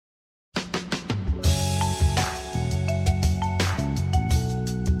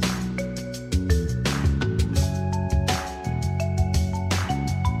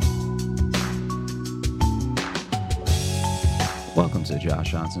the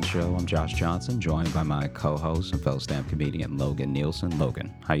Josh Johnson Show. I'm Josh Johnson, joined by my co-host and fellow stand-up comedian Logan Nielsen.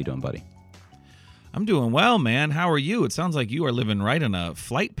 Logan, how you doing, buddy? I'm doing well, man. How are you? It sounds like you are living right in a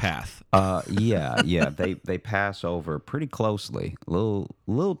flight path. Yeah. They pass over pretty closely. A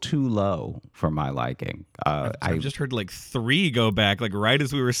little too low for my liking. I've just heard like 3 go back, like right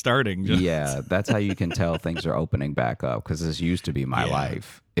as we were starting. Yeah, that's how you can tell things are opening back up, because this used to be my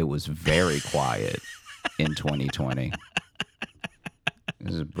life. It was very quiet in 2020.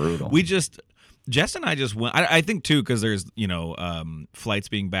 This is brutal. Jess and I just went, I think too, because there's, flights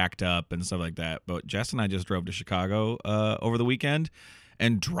being backed up and stuff like that. But Jess and I just drove to Chicago over the weekend,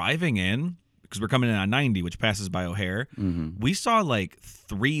 and driving in, because we're coming in on 90, which passes by O'Hare, we saw like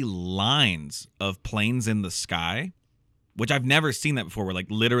 3 lines of planes in the sky, which I've never seen that before. We're like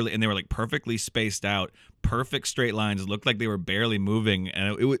literally, and they were like perfectly spaced out, perfect straight lines. It looked like they were barely moving,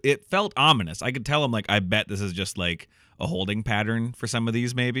 and it felt ominous. I could tell them, like, I bet this is just like a holding pattern for some of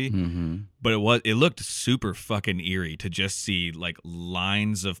these, maybe. But it looked super fucking eerie to just see like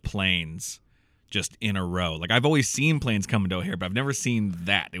lines of planes just in a row. Like, I've always seen planes coming to O'Hare, but I've never seen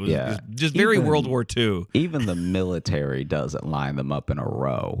that. It was just very World War II. Even the military doesn't line them up in a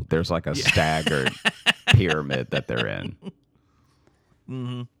row. There's like a staggered pyramid that they're in.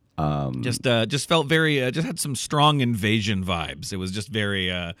 Just felt very, just had some strong invasion vibes. It was just very,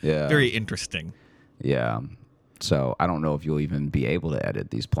 very interesting. Yeah. So I don't know if you'll even be able to edit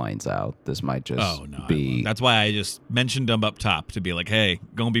these planes out. This might just be... That's why I just mentioned them up top to be like, hey,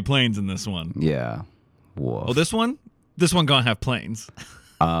 gonna be planes in this one. Yeah. Woof. Oh, this one gonna have planes.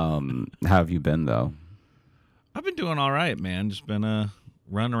 How have you been, though? I've been doing all right, man. Just been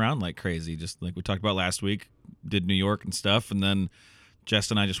running around like crazy. Just like we talked about last week, did New York and stuff. And then Jess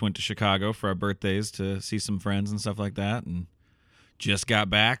and I just went to Chicago for our birthdays to see some friends and stuff like that. And just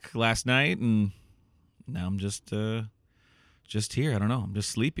got back last night, and now I'm just here. I don't know. I'm just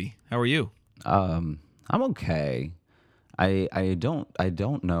sleepy. How are you? I'm okay. I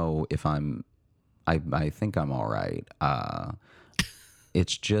don't know if I think I'm all right.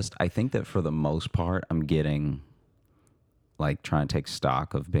 It's just, I think that for the most part, I'm getting, like, trying to take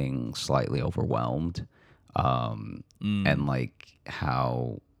stock of being slightly overwhelmed. And like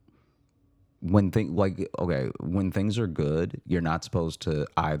how when things are good, you're not supposed to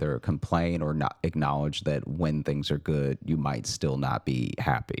either complain or not acknowledge that when things are good, you might still not be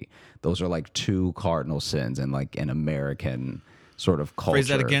happy. Those are like 2 cardinal sins in like an American sort of culture. Phrase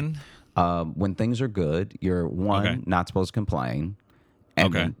that again. When things are good, you're not supposed to complain,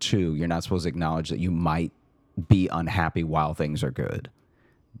 and then 2, you're not supposed to acknowledge that you might be unhappy while things are good.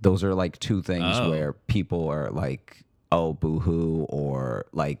 Those are like 2 things where people are like, oh, boo-hoo, or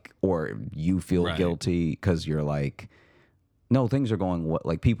you feel guilty because you're like, no, things are going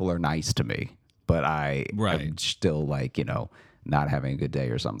like, people are nice to me, but I'm still like, not having a good day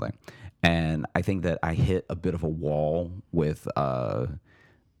or something. And I think that I hit a bit of a wall with the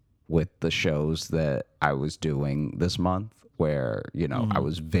shows that I was doing this month, where, I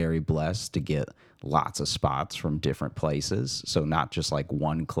was very blessed to get lots of spots from different places. So not just like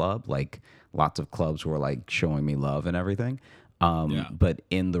one club, like lots of clubs were like showing me love and everything. But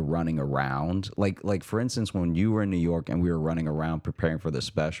in the running around, like for instance, when you were in New York and we were running around preparing for the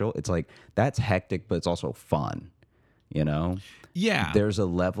special, it's like, that's hectic, but it's also fun, Yeah. There's a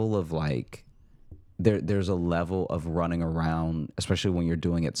level of like, there's a level of running around, especially when you're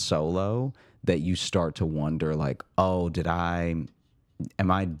doing it solo, that you start to wonder like, oh,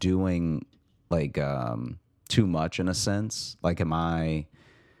 am I doing like too much in a sense? Like, am I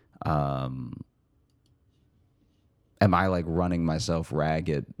like running myself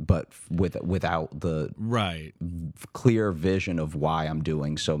ragged, but without the clear vision of why I'm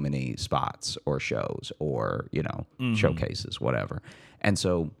doing so many spots or shows or, showcases, whatever. And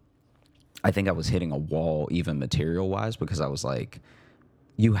so I think I was hitting a wall even material wise, because I was like,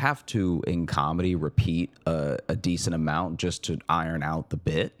 you have to, in comedy, repeat a decent amount just to iron out the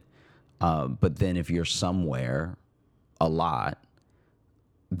bit. But then if you're somewhere a lot,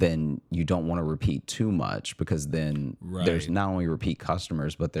 then you don't want to repeat too much, because then there's not only repeat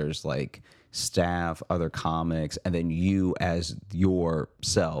customers, but there's like staff, other comics, and then you as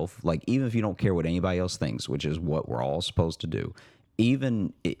yourself, like, even if you don't care what anybody else thinks, which is what we're all supposed to do.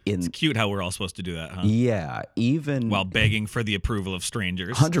 It's cute how we're all supposed to do that, huh? Yeah, even while begging for the approval of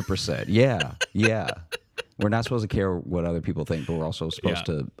strangers. 100%. Yeah. We're not supposed to care what other people think, but we're also supposed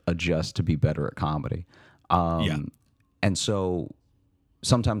to adjust to be better at comedy. And so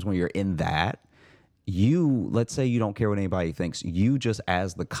sometimes when you're in that, let's say you don't care what anybody thinks. You just,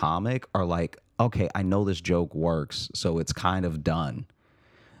 as the comic, are like, okay, I know this joke works, so it's kind of done.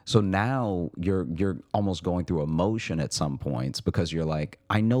 So now you're almost going through emotion at some points because you're like,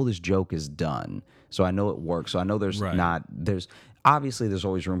 I know this joke is done, so I know it works. So I know there's obviously there's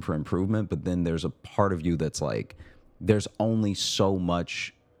always room for improvement, but then there's a part of you that's like, there's only so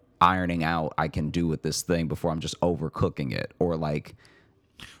much ironing out I can do with this thing before I'm just overcooking it, or like,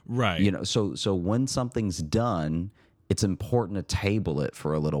 Right. So when something's done, it's important to table it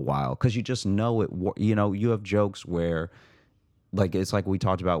for a little while because you just know it. You have jokes where, like, it's like we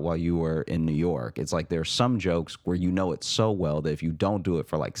talked about while you were in New York. It's like there's some jokes where you know it so well that if you don't do it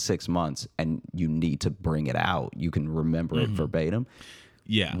for like 6 months and you need to bring it out, you can remember it verbatim.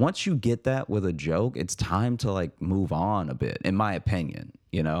 Yeah. Once you get that with a joke, it's time to like move on a bit, in my opinion,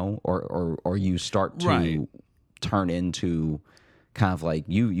 or you start to turn into kind of like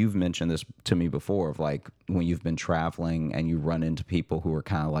you've mentioned this to me before, of like when you've been traveling and you run into people who are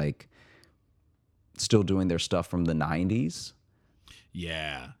kind of like still doing their stuff from the 90s.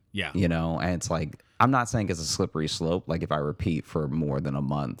 Yeah. Yeah. And it's like, I'm not saying it's a slippery slope. Like if I repeat for more than a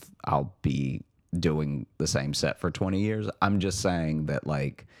month, I'll be doing the same set for 20 years. I'm just saying that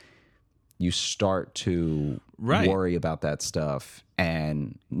like you start to worry about that stuff,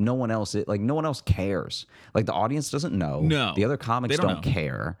 and no one else cares. Like the audience doesn't know. No. The other comics They don't don't know.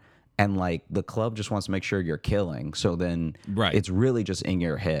 care. And like the club just wants to make sure you're killing. So then Right. it's really just in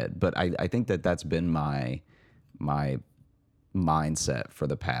your head. But I think that's been my mindset for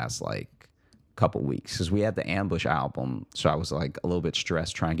the past like couple weeks, because we had the Ambush album, so I was like a little bit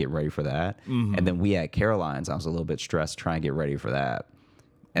stressed trying to get ready for that. And then we had Caroline's, I was a little bit stressed trying to get ready for that.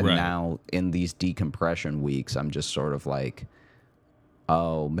 And now in these decompression weeks, I'm just sort of like,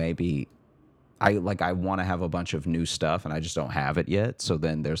 oh, maybe I want to have a bunch of new stuff and I just don't have it yet. So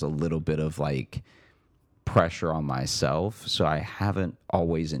then there's a little bit of like pressure on myself, so I haven't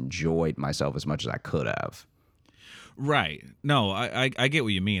always enjoyed myself as much as I could have. Right. No, I get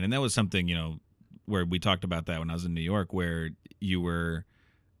what you mean. And that was something, where we talked about that when I was in New York, where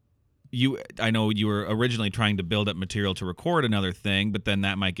I know you were originally trying to build up material to record another thing, but then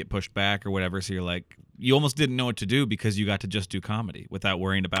that might get pushed back or whatever. So you're like, you almost didn't know what to do because you got to just do comedy without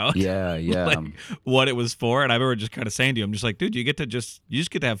worrying about like, what it was for. And I remember just kind of saying to you, I'm just like, dude, you just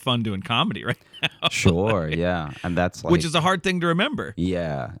get to have fun doing comedy right now. Sure. Yeah. And that's like, which is a hard thing to remember.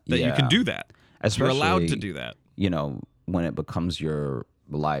 Yeah. That you can do that. Especially, you're allowed to do that. When it becomes your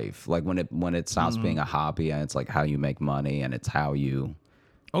life, like when it stops being a hobby and it's like how you make money and it's how you,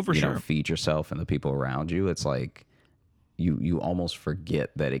 feed yourself and the people around you. It's like you almost forget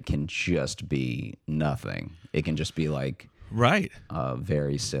that it can just be nothing. It can just be like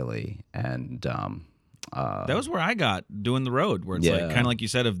very silly and that was where I got doing the road, where it's like kind of like you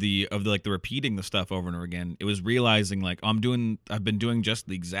said of the repeating the stuff over and over again. It was realizing like I've been doing just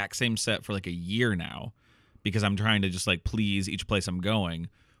the exact same set for like a year now, because I'm trying to just like please each place I'm going,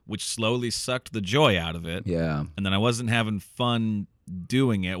 which slowly sucked the joy out of it. Yeah. And then I wasn't having fun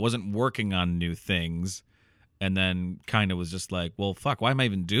doing it, wasn't working on new things, and then kind of was just like, well, fuck, why am I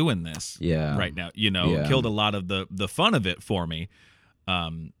even doing this right now? It killed a lot of the fun of it for me.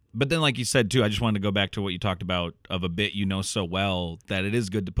 But then, like you said, too, I just wanted to go back to what you talked about of a bit so well that it is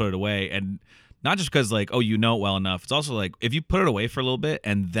good to put it away. And not just because, like, oh, you know it well enough. It's also like if you put it away for a little bit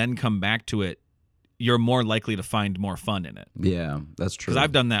and then come back to it, you're more likely to find more fun in it. Yeah, that's true. Because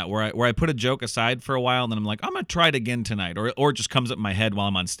I've done that where I put a joke aside for a while and then I'm like, I'm going to try it again tonight. Or it just comes up in my head while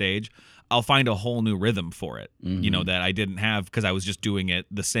I'm on stage. I'll find a whole new rhythm for it, that I didn't have because I was just doing it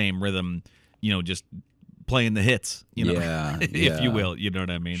the same rhythm, just playing the hits, if you will. You know what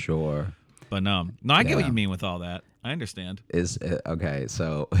I mean? Sure. But no, I get what you mean with all that. I understand. Okay,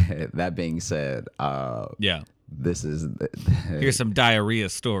 so that being said, this is here's some diarrhea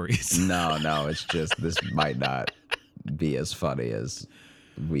stories. No, it's just this might not be as funny as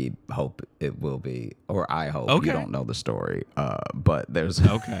we hope it will be, or I hope. You don't know the story, but there's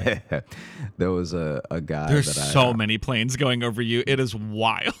there was a guy. There's so many planes going over you. It is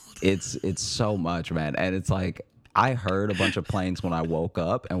wild. It's so much, man, and it's like I heard a bunch of planes when I woke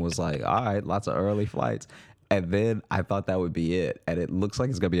up and was like, all right, lots of early flights, and then I thought that would be it, and it looks like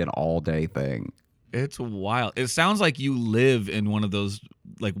it's gonna be an all day thing. It's wild. It sounds like you live in one of those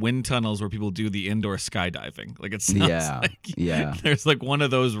like wind tunnels where people do the indoor skydiving. Like it sounds like there's like one of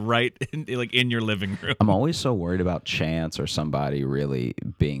those right in your living room. I'm always so worried about Chance or somebody really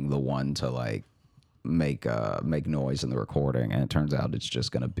being the one to like make noise in the recording, and it turns out it's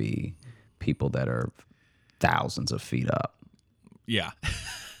just going to be people that are thousands of feet up. Yeah.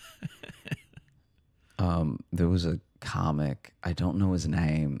 There was a comic, I don't know his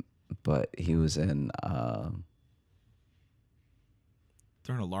name, but he was in Is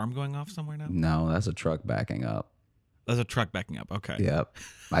there an alarm going off somewhere now? No, that's a truck backing up. There's a truck backing up. Okay. Yep.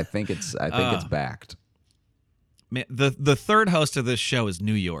 I think it's backed. Man, the third host of this show is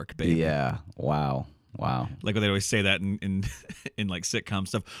New York, baby. Yeah. Wow. Like when they always say that in in like sitcom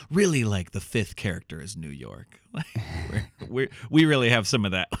stuff. Really, like the fifth character is New York. Like, we really have some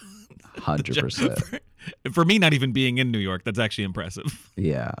of that. 100%. For me, not even being in New York, that's actually impressive.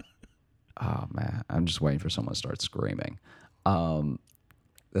 Yeah. Oh man, I'm just waiting for someone to start screaming.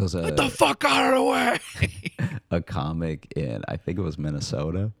 There was Get the fuck out of the way. a comic in, I think it was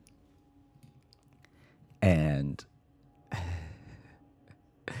Minnesota, and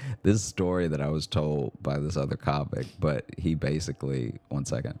this story that I was told by this other comic, but he basically, one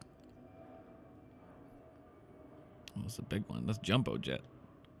second. Oh, that's a big one. That's Jumbo Jet.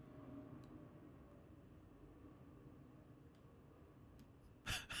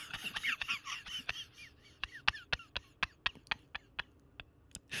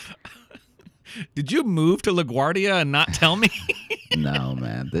 Did you move to LaGuardia and not tell me? No,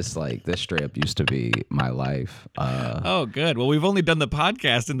 man. This straight up used to be my life. Oh, good. Well, we've only done the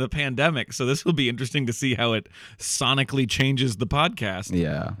podcast in the pandemic, so this will be interesting to see how it sonically changes the podcast.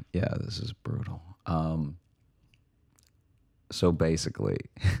 Yeah, this is brutal. So basically,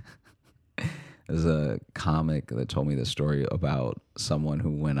 there's a comic that told me this story about someone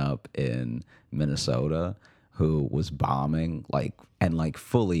who went up in Minnesota who was bombing,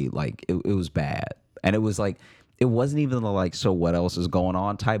 fully, it was bad. And it was like, it wasn't even the like, so what else is going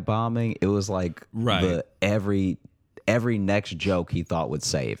on type bombing. It was like right. Every next joke he thought would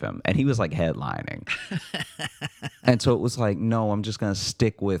save him. And he was like headlining. And so it was like, no, I'm just going to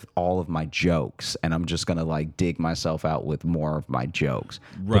stick with all of my jokes. And I'm just going to like dig myself out with more of my jokes.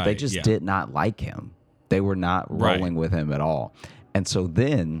 Right, but they just did not like him. They were not rolling with him at all. And so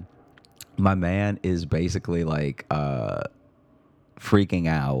then my man is basically like freaking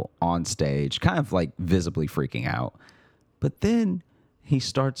out on stage, kind of like visibly freaking out. But then he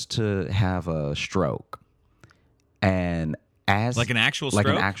starts to have a stroke. And as like an actual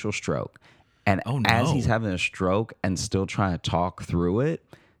stroke. And as he's having a stroke and still trying to talk through it,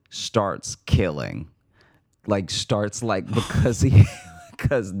 starts killing. Because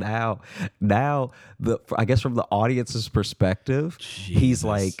now I guess from the audience's perspective, he's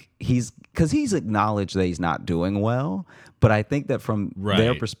acknowledged that he's not doing well. But I think that from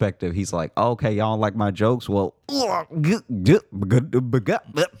their perspective, he's like, okay, y'all don't like my jokes. Well, I'll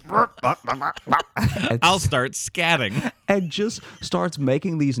start scatting. And just starts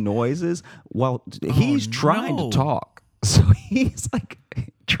making these noises while he's trying to talk. So he's like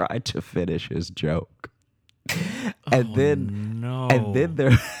trying to finish his joke. And then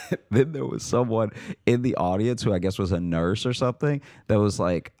there was someone in the audience who I guess was a nurse or something that was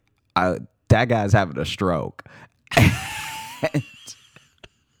like, that guy's having a stroke.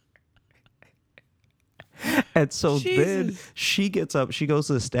 And so then she gets up, she goes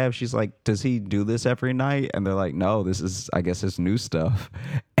to the staff, she's like, does he do this every night? And they're like, no, this is, I guess, his new stuff.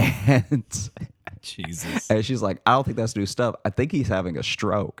 And Jesus. And she's like, I don't think that's new stuff. I think he's having a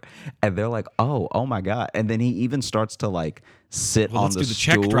stroke. And they're like, oh my God. And then he even starts to like sit on the stool. Let's do the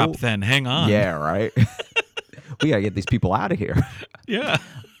check drop then. Hang on. Yeah, right. We gotta get these people out of here. Yeah.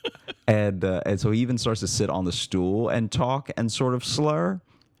 And so he even starts to sit on the stool and talk and sort of slur.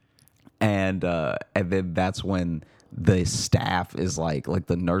 And then that's when the staff is like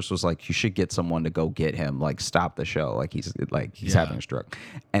the nurse was like, you should get someone to go get him, like stop the show, like he's having a stroke.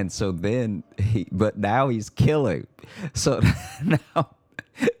 And so then now he's killing. So now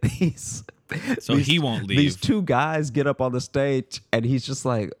he won't leave. These two guys get up on the stage and he's just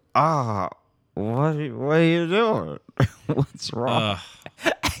like, what are you doing? What's wrong?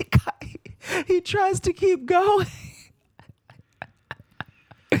 He tries to keep going.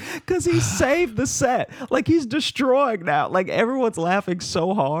 Because he saved the set. Like, he's destroying now. Like, everyone's laughing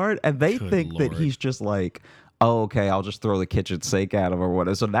so hard, and they think that he's just like, oh, okay, I'll just throw the kitchen sink at him or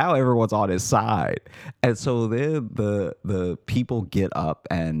whatever. So now everyone's on his side. And so then the people get up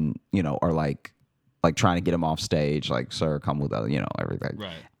and, are like trying to get him off stage. Like, sir, come with us, everything.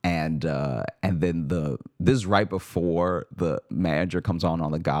 Right. And then this is right before the manager comes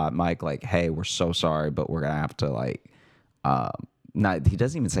on the God mic, like, hey, we're so sorry, but we're going to have to, he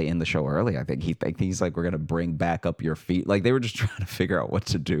doesn't even say end the show early. I think he's like, we're gonna bring back up your feet. Like, they were just trying to figure out what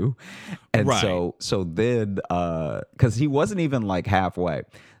to do. And so then because he wasn't even like halfway.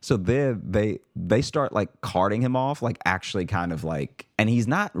 So then they start like carting him off, like actually kind of like, and he's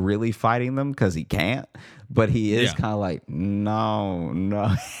not really fighting them because he can't, but he is kind of like,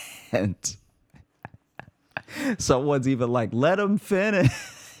 no. And someone's even like, let him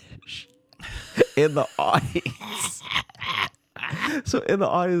finish in the audience. So in the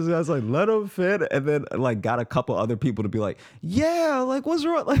audience, I was like, let him fit. And then like got a couple other people to be like, yeah, like what's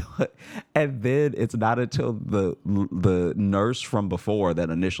wrong? Like, what? And then it's not until the nurse from before that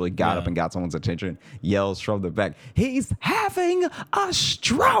initially got up and got someone's attention yells from the back, he's having a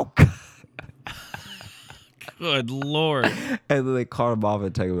stroke. Good Lord. And then they cart him off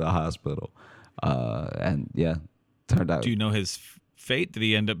and take him to the hospital. And yeah, turned out. Do you know his fate? Did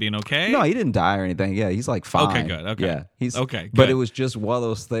he end up being okay? No, he didn't die or anything. Yeah, he's like fine. Okay, good. Okay. Yeah, he's okay. Good. But it was just one of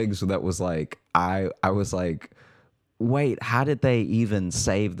those things that was like, I was like, wait, how did they even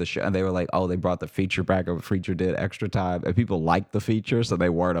save the show? And they were like, oh, they brought the feature back. A feature did extra time, and people liked the feature, so they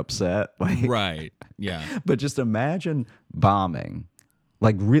weren't upset. Like, right. Yeah. But just imagine bombing,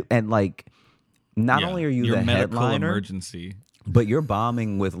 like, and like, not only are you your the medical headliner, emergency, but you're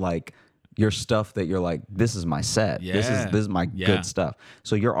bombing with like your stuff that you're like, this is my set. Yeah. This is my good stuff.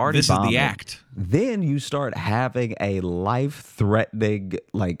 So you're already this bombing. is the act. Then you start having a life-threatening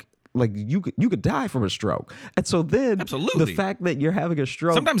like you could die from a stroke. And so then Absolutely. the fact that you're having a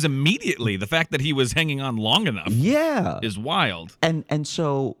stroke, sometimes immediately, the fact that he was hanging on long enough is wild. And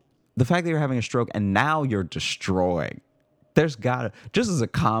so the fact that you're having a stroke and now you're destroying, there's gotta, just as a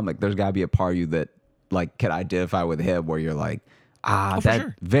comic, there's gotta be a part of you that like can identify with him where you're like, that's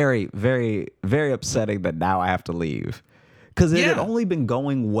very, very, very upsetting that now I have to leave. Because it had only been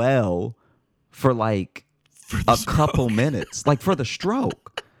going well for like a couple minutes, like for the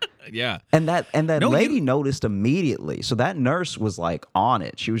stroke. Yeah. And that lady noticed immediately. So that nurse was like on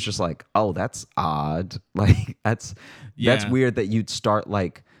it. She was just like, oh, that's odd. Like that's weird that you'd start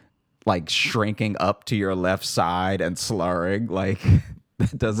like shrinking up to your left side and slurring. Like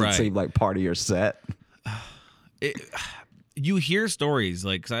that doesn't seem like part of your set. You hear stories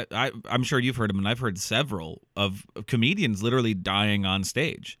like, 'cause I'm sure you've heard them, and I've heard several of comedians literally dying on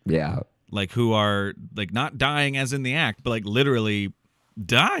stage. Yeah. Like who are like not dying as in the act, but like literally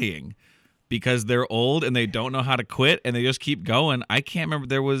dying because they're old and they don't know how to quit and they just keep going. I can't remember.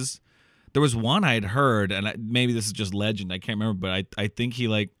 There was one I'd heard, and maybe this is just legend. I can't remember, but I think he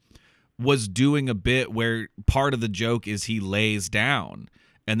like was doing a bit where part of the joke is he lays down,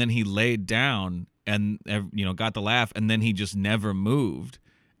 and then he laid down and got the laugh, and then he just never moved,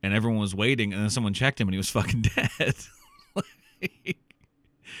 and everyone was waiting, and then someone checked him and he was fucking dead. Like,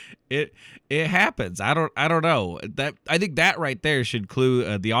 it happens. I don't know. That I think that right there should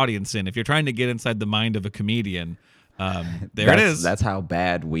clue the audience in. If you're trying to get inside the mind of a comedian, it is. That's how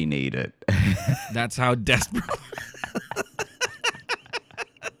bad we need it. That's how desperate.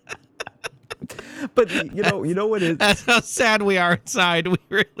 But you know what is? That's how sad we are inside.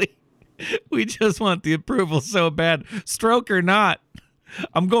 We just want the approval so bad, stroke or not.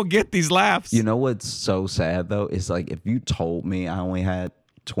 I'm gonna get these laughs. You know what's so sad though is like if you told me I only had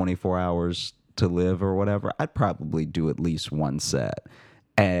 24 hours to live or whatever, I'd probably do at least one set.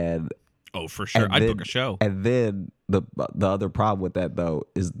 And oh, for sure, I'd book a show. And then the other problem with that though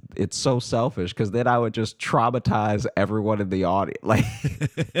is it's so selfish because then I would just traumatize everyone in the audience. Like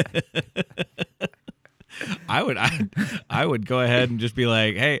I would go ahead and just be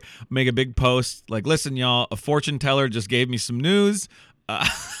like, hey, make a big post like, listen, y'all, a fortune teller just gave me some news. I'm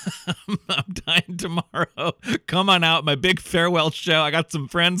dying tomorrow. Come on out, my big farewell show. I got some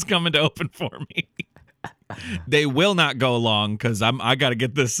friends coming to open for me. They will not go long because I got to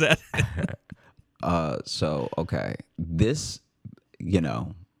get this set. So okay, this,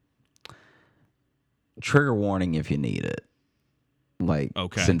 trigger warning if you need it. Like,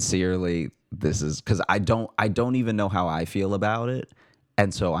 sincerely, this is because I don't even know how I feel about it,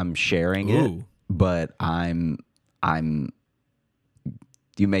 and so I'm sharing it. But I'm.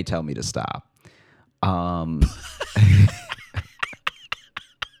 You may tell me to stop.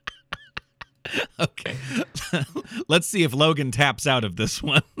 Okay. Let's see if Logan taps out of this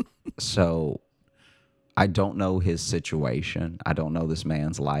one. So, I don't know his situation. I don't know this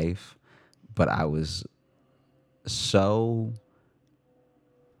man's life, but I was so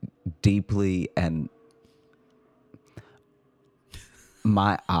deeply and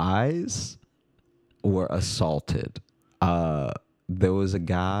my eyes were assaulted. There was a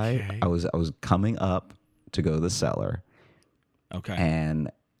guy. Okay. I was coming up to go to the cellar. Okay.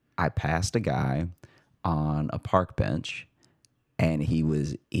 And I passed a guy on a park bench, and he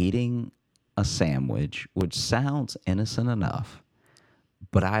was eating a sandwich, which sounds innocent enough,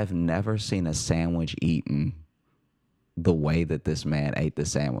 but I've never seen a sandwich eaten the way that this man ate the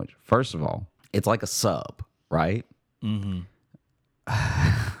sandwich. First of all, it's like a sub, right? Mm-hmm.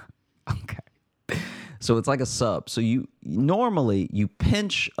 Okay. So it's like a sub. So you normally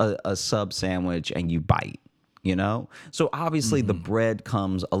pinch a sub sandwich and you bite you know? So obviously the bread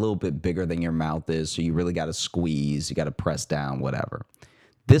comes a little bit bigger than your mouth is, so you really got to squeeze, you got to press down, whatever.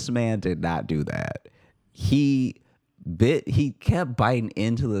 This man did not do that. He kept biting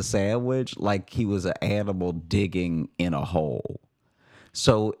into the sandwich like he was an animal digging in a hole.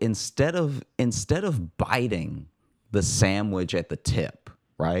 So instead of biting the sandwich at the tip,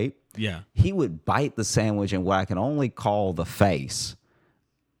 right? Yeah. He would bite the sandwich in what I can only call the face.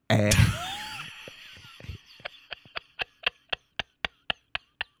 And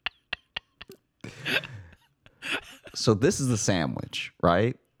so this is the sandwich,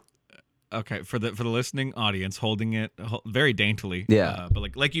 right? Okay, for the listening audience, holding it very daintily. Yeah.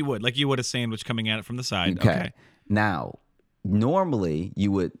 But like you would a sandwich coming at it from the side. Okay. Now, normally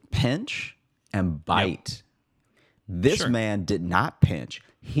you would pinch and bite. This Sure. man did not pinch.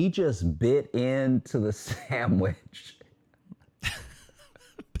 He just bit into the sandwich.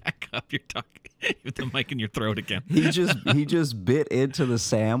 Back up, you're talking with the mic in your throat again. He just bit into the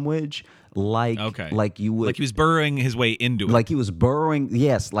sandwich like you would, like he was burrowing his way into it. like he was burrowing,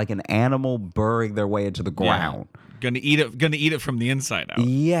 yes, like an animal burrowing their way into the ground. Gonna eat it from the inside out.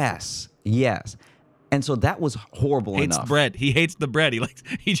 Yes. And so that was horrible Hates enough. bread. He hates the bread.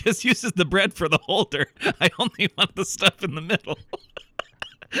 He just uses the bread for the holder. I only want the stuff in the middle.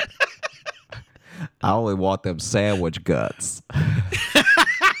 I only want them sandwich guts.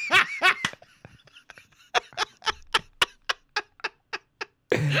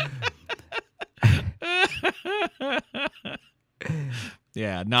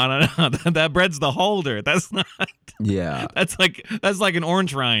 Yeah, no. That bread's the holder. That's not. Yeah. That's like an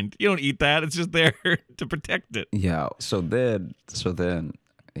orange rind. You don't eat that. It's just there to protect it. Yeah. So then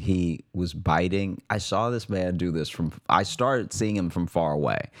he was biting. I saw this man do this I started seeing him from far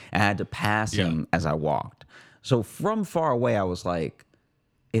away. And I had to pass him as I walked. So from far away, I was like,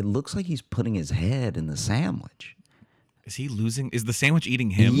 it looks like he's putting his head in the sandwich. Is he losing? Is the sandwich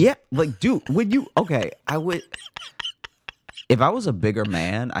eating him? Yeah. Like, dude, I would. If I was a bigger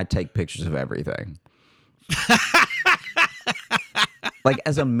man, I'd take pictures of everything. Like,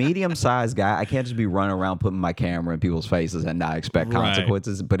 as a medium-sized guy, I can't just be running around putting my camera in people's faces and not expect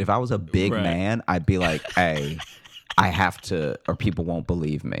consequences. But if I was a big man, I'd be like, hey, I have to, or people won't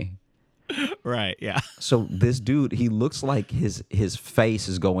believe me. Right, yeah. So this dude, he looks like his face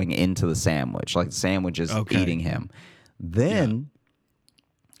is going into the sandwich, like the sandwich is eating him. Then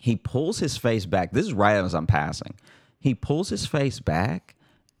he pulls his face back. This is right as I'm passing. He pulls his face back.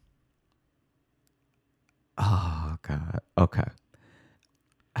 Oh, God. Okay.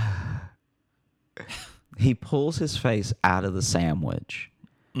 He pulls his face out of the sandwich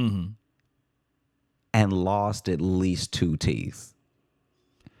and lost at least 2 teeth.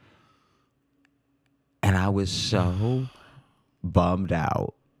 And I was so bummed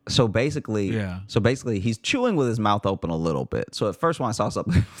out. So basically, he's chewing with his mouth open a little bit. So at first when I saw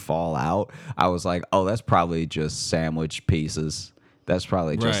something fall out, I was like, oh, that's probably just sandwich pieces. That's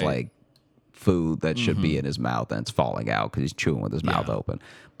probably just like food that should be in his mouth and it's falling out because he's chewing with his mouth open.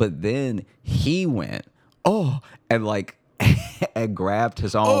 But then he went, and like and grabbed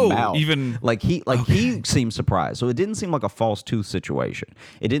his own mouth. Even he seemed surprised. So it didn't seem like a false tooth situation.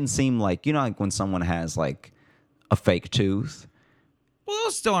 It didn't seem like, like when someone has like a fake tooth. Well,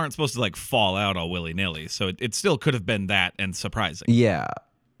 those still aren't supposed to like fall out all willy-nilly, so it still could have been that and surprising. Yeah,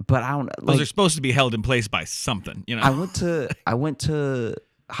 but I don't. Those are supposed to be held in place by something, I went to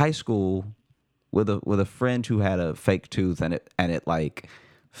high school with a friend who had a fake tooth, and it like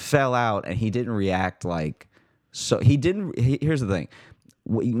fell out, and he didn't react like. So he didn't. Here's the thing: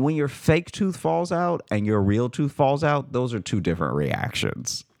 when your fake tooth falls out and your real tooth falls out, those are two different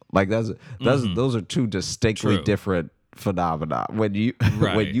reactions. Like those are two distinctly different phenomena. When you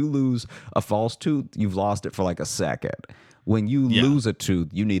lose a false tooth, you've lost it for like a second. When you lose a tooth,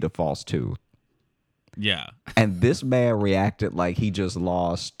 you need a false tooth. Yeah. And this man reacted like he just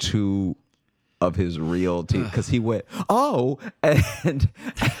lost 2 of his real teeth because he went, and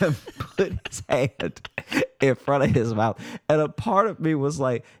put his hand in front of his mouth. And a part of me was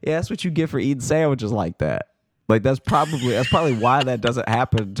like, yeah, that's what you get for eating sandwiches like that. Like that's probably why that doesn't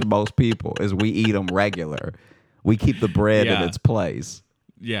happen to most people is we eat them regular. We keep the bread in its place.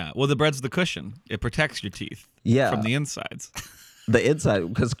 Yeah. Well, the bread's the cushion. It protects your teeth from the insides. The inside,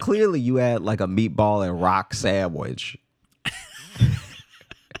 because clearly you had like a meatball and rock sandwich.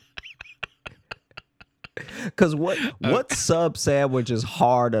 Because what sub sandwich is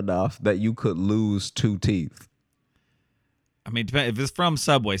hard enough that you could lose 2 teeth? I mean, if it's from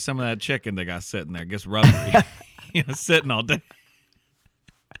Subway, some of that chicken they got sitting there gets rubbery. Sitting all day.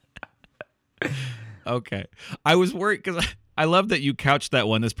 Okay. I was worried because I love that you couched that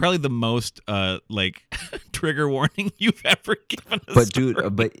one. That's probably the most like trigger warning you've ever given us. But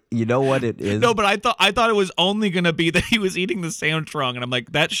dude, but you know what it is? No, but I thought it was only gonna be that he was eating the sandwich wrong, and I'm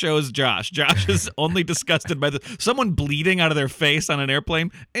like, that shows Josh. Josh is only disgusted by someone bleeding out of their face on an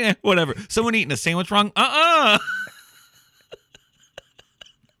airplane. Whatever. Someone eating a sandwich wrong. Oh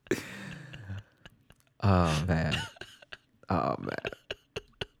man.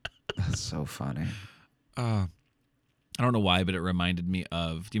 That's so funny. I don't know why, but it reminded me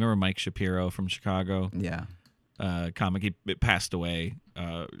of. Do you remember Mike Shapiro from Chicago? Yeah. Comic. He passed away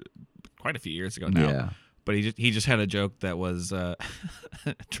quite a few years ago now. Yeah. But he just had a joke that was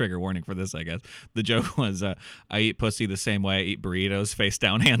trigger warning for this, I guess. The joke was, I eat pussy the same way I eat burritos, face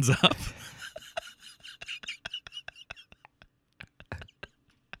down, hands up.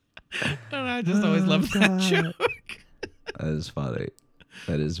 And I just always loved that joke. That is funny.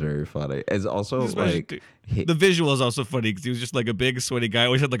 That is very funny. It's also like the visual is also funny because he was just like a big sweaty guy.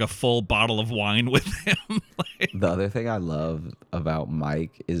 Always had like a full bottle of wine with him. The other thing I love about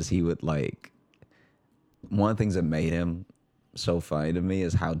Mike is he would like. One of the things that made him so funny to me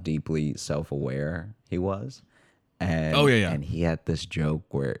is how deeply self-aware he was. And, and he had this joke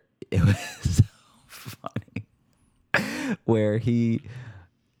where it was so funny, where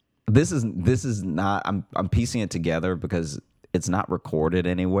this is not. I'm piecing it together because it's not recorded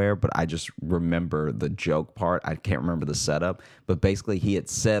anywhere, but I just remember the joke part. I can't remember the setup, but basically he had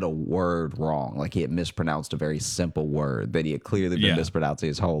said a word wrong. Like he had mispronounced a very simple word that he had clearly been mispronouncing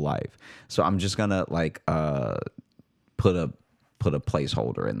his whole life. So I'm just gonna like put a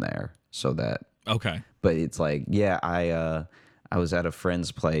placeholder in there so that But it's like, I was at a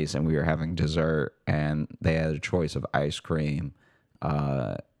friend's place and we were having dessert and they had a choice of ice cream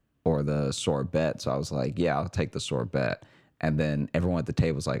or the sorbet. So I was like, yeah, I'll take the sorbet. And then everyone at the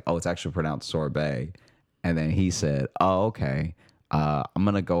table was like, oh, it's actually pronounced sorbet. And then he said, oh, okay. I'm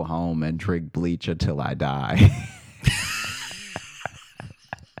going to go home and drink bleach until I die.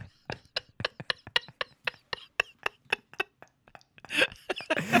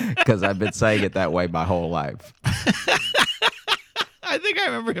 Because I've been saying it that way my whole life. I think I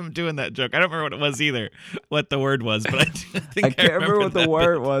remember him doing that joke. I don't remember what it was either, what the word was, but I think I can't remember what the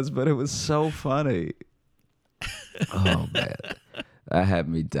word was, but it was so funny. Oh, man. That had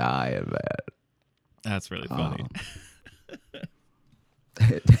me dying, man. That's really funny.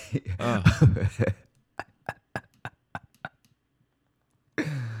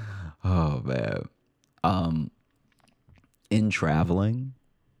 Oh, man. In traveling,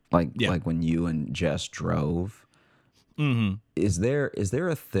 like when you and Jess drove, is there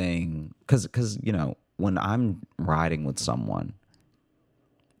a thing? Because you know, when I'm riding with someone,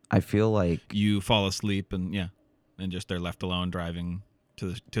 I feel like you fall asleep and just they're left alone driving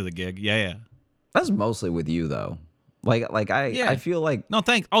to the gig. Yeah. That's mostly with you though. I feel like no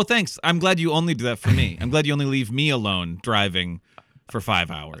thanks. Oh, thanks. I'm glad you only do that for me. I'm glad you only leave me alone driving for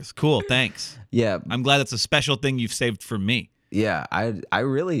 5 hours. Cool. Thanks. Yeah. I'm glad that's a special thing you've saved for me. Yeah, I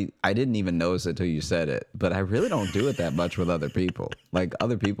didn't even notice it till you said it, but I really don't do it that much with other people. Like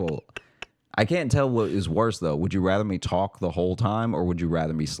other people, I can't tell what is worse though. Would you rather me talk the whole time or would you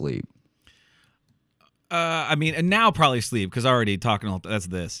rather me sleep? I mean, and now probably sleep because already talking. That's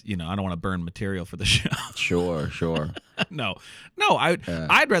this. You know, I don't want to burn material for the show. Sure. No.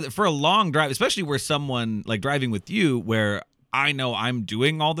 I'd rather for a long drive, especially where someone like driving with you, where I know I'm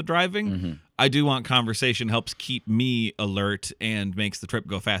doing all the driving. Mm-hmm. I do want conversation helps keep me alert and makes the trip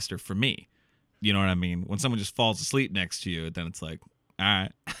go faster for me. You know what I mean? When someone just falls asleep next to you, then it's like, all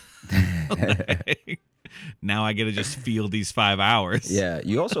right. Now I get to just feel these 5 hours. Yeah.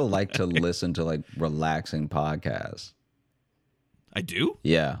 You also like to listen to like relaxing podcasts. I do?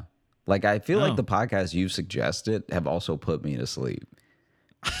 Yeah. Like I feel like the podcasts you've suggested have also put me to sleep.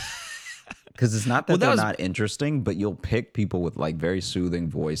 Because it's not that they're not interesting, but you'll pick people with like very soothing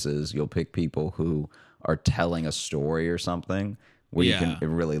voices. You'll pick people who are telling a story or something where it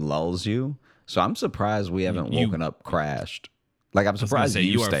really lulls you. So I'm surprised we haven't woken up crashed. Like I'm surprised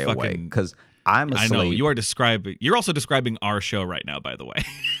you stay awake because I'm asleep. I know you're also describing our show right now, by the way.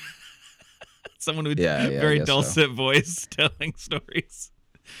 Someone with very dulcet voice telling stories.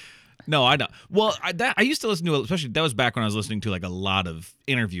 No, I don't. Well, I used to listen to, especially that was back when I was listening to like a lot of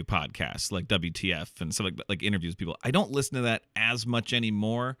interview podcasts, like WTF and stuff like interviews with people. I don't listen to that as much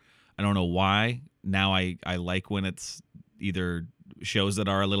anymore. I don't know why. Now I like when it's either shows that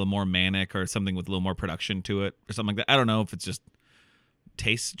are a little more manic or something with a little more production to it or something like that. I don't know if it's just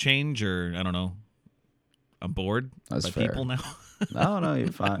taste change or I don't know. I'm bored by people now. No,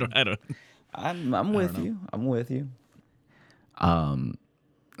 you're fine. I don't. I'm with you. I'm with you.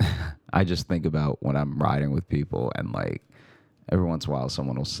 I just think about when I'm riding with people and like every once in a while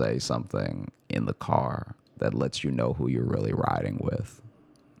someone will say something in the car that lets you know who you're really riding with.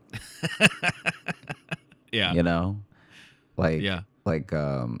 Yeah. You know? Like Yeah. like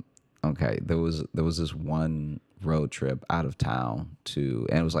okay, there was this one road trip out of town to,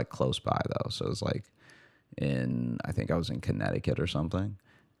 and it was like close by though. So it was like I think I was in Connecticut or something,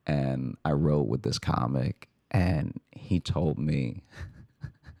 and I rode with this comic, and he told me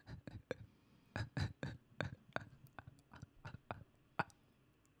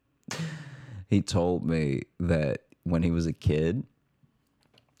that when he was a kid,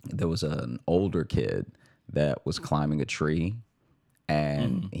 there was an older kid that was climbing a tree,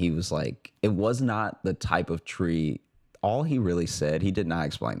 and he was like, it was not the type of tree. All he really said, he did not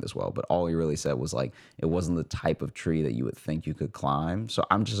explain this well, but all he really said was like, it wasn't the type of tree that you would think you could climb. So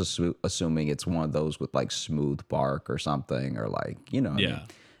I'm just assuming it's one of those with like smooth bark or something, or like, you know what I mean?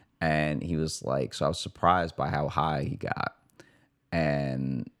 And he was like, so I was surprised by how high he got.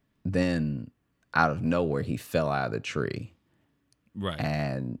 And then out of nowhere, he fell out of the tree. Right.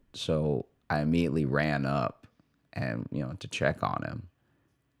 And so I immediately ran up and, to check on him.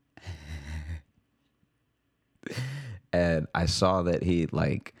 And I saw that he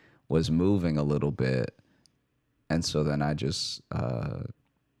like was moving a little bit. And so then I just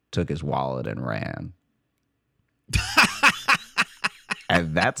took his wallet and ran.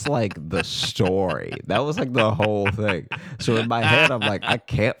 And that's like the story. That was like the whole thing. So in my head, I'm like, I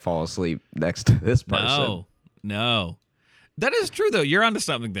can't fall asleep next to this person. No. That is true, though. You're onto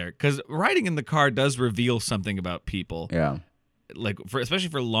something there. Because riding in the car does reveal something about people. Yeah. Like, especially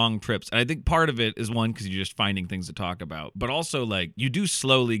for long trips. And I think part of it is, one, because you're just finding things to talk about. But also, like, you do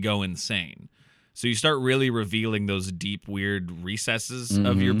slowly go insane. So you start really revealing those deep, weird recesses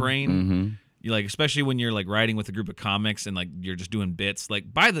of your brain. Mm-hmm. You like, especially when you're like riding with a group of comics and like you're just doing bits.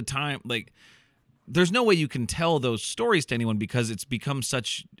 Like by the time, like, there's no way you can tell those stories to anyone because it's become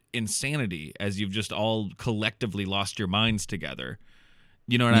such insanity as you've just all collectively lost your minds together.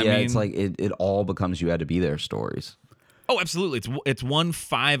 You know what I mean? Yeah, it's like it all becomes you had to be there stories. Oh, absolutely. It's 1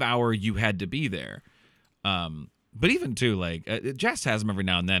 5 hour you had to be there. But even too, like Jess has them every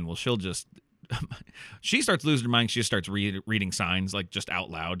now and then. Well, she'll just she starts losing her mind. She just starts reading signs like just out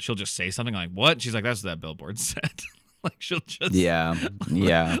loud. She'll just say something like, "What?" She's like, "That's what that billboard said." Like she'll just yeah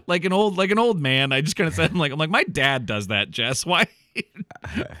like an old man. I just kind of said, I'm like my dad does that, Jess. Why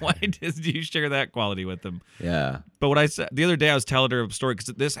do you share that quality with him? Yeah. But what I said the other day, I was telling her a story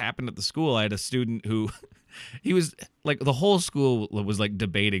because this happened at the school. I had a student who he was like, the whole school was like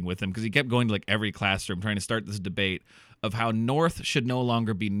debating with him because he kept going to like every classroom trying to start this debate of how north should no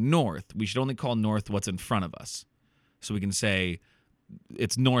longer be north. We should only call north what's in front of us. So we can say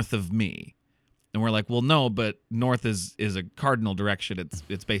it's north of me. And we're like, well, no, but north is a cardinal direction.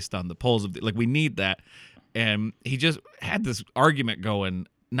 It's based on the poles of like we need that. And he just had this argument going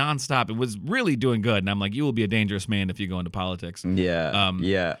nonstop. It was really doing good. And I'm like, you will be a dangerous man if you go into politics. Yeah.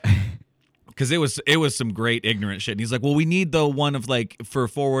 Yeah. Because it was some great ignorant shit. And he's like, well, we need the one of like for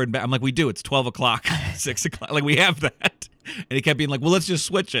forward and back. I'm like, we do. It's 12 o'clock, 6 o'clock. Like we have that. And he kept being like, well, let's just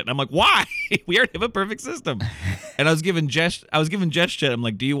switch it. And I'm like, why? We already have a perfect system. And I was giving Jess shit. I'm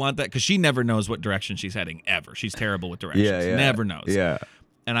like, do you want that? Because she never knows what direction she's heading ever. She's terrible with directions. Yeah. Never knows. Yeah.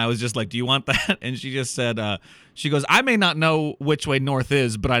 And I was just like, do you want that? And she just said, she goes, I may not know which way north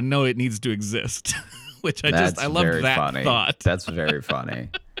is, but I know it needs to exist. Which I love that funny. thought. That's very funny.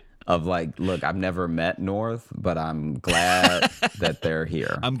 Of like, look, I've never met North, but I'm glad that they're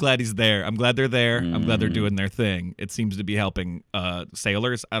here. I'm glad he's there. I'm glad they're there. I'm glad they're doing their thing. It seems to be helping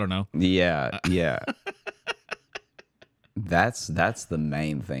sailors. I don't know. Yeah. That's the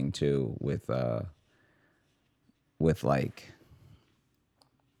main thing too with like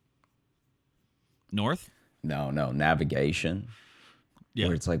north. No, navigation. Yeah.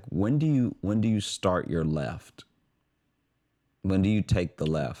 Where it's like, when do you start your left? When do you take the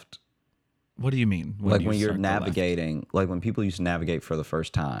left? What do you mean? Like when you're navigating, like when people used to navigate for the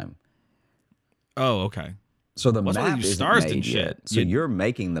first time. Oh, okay. So the map isn't stars made and shit. yet. So you're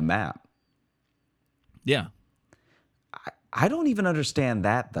making the map. Yeah. I don't even understand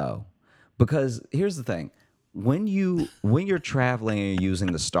that though, because here's the thing: when you're traveling and you're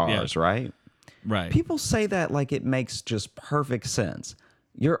using the stars, right? Right. People say that like it makes just perfect sense.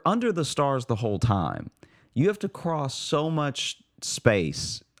 You're under the stars the whole time. You have to cross so much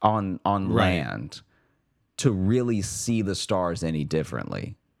space on land to really see the stars any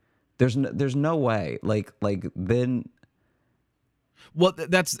differently. There's no way. Like then. Well,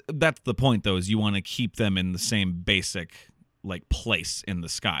 that's the point though. Is you want to keep them in the same basic like place in the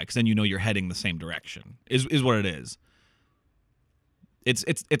sky because then you know you're heading the same direction. Is what it is.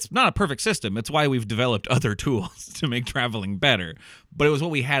 it's not a perfect system. It's why we've developed other tools to make traveling better. But it was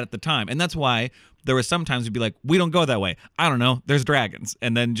what we had at the time, and that's why there were sometimes we'd be like, we don't go that way. I don't know. There's dragons,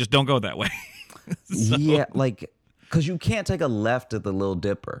 and then just don't go that way. So, yeah, like because you can't take a left at the Little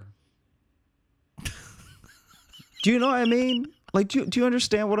Dipper. Do you know what I mean? Like, do you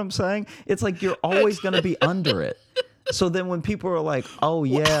understand what I'm saying? It's like you're always going to be under it. So then when people are like, oh,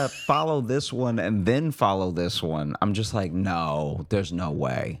 yeah, follow this one and then follow this one, I'm just like, no, there's no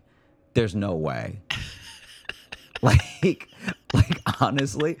way. There's no way. Like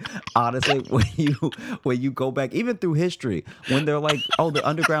honestly, when you go back, even through history, when they're like, oh, the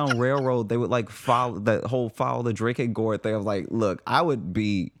Underground Railroad, they would like follow the drinking gourd thing. I'm like, look, I would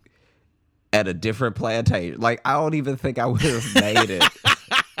be at a different plantation. Like, I don't even think I would have made it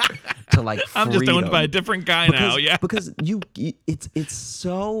to like freedom. I'm just owned by a different guy now. Yeah, because it's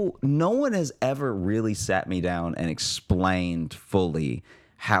so, no one has ever really sat me down and explained fully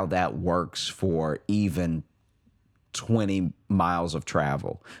how that works for even 20 miles of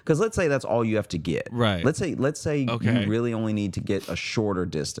travel. Because let's say that's all you have to get. Right. Let's say you really only need to get a shorter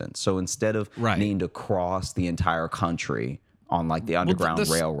distance. So instead of needing to cross the entire country on like the Underground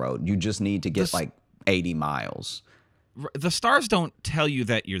Railroad, you just need to get like 80 miles. The stars don't tell you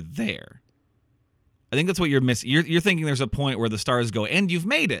that you're there. I think that's what you're missing. You're thinking there's a point where the stars go, and you've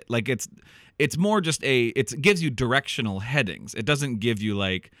made it. Like it's more just it gives you directional headings. It doesn't give you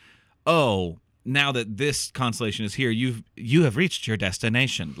like, oh, now that this constellation is here, you have reached your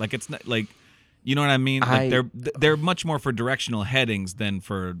destination. Like, it's not like, you know what I mean? Like they're much more for directional headings than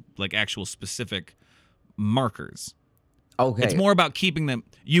for like actual specific markers. Okay. It's more about keeping them.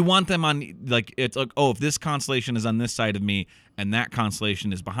 You want them on, like, it's like, oh, if this constellation is on this side of me and that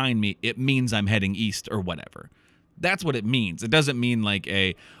constellation is behind me, it means I'm heading east or whatever. That's what it means. It doesn't mean like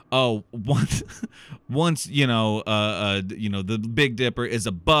once the Big Dipper is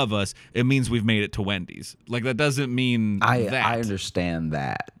above us, it means we've made it to Wendy's. Like, that doesn't mean that. I understand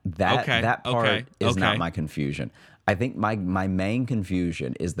that. That part is not my confusion. I think my main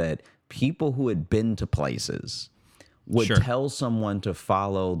confusion is that people who had been to places would tell someone to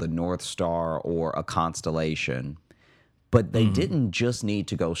follow the North Star or a constellation, but they didn't just need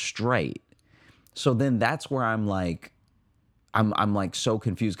to go straight. So then that's where I'm like so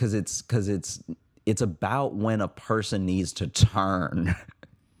confused because it's about when a person needs to turn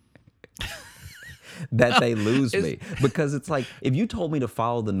that they lose me. Because it's like, if you told me to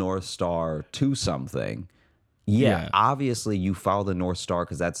follow the North Star to something, obviously you follow the North Star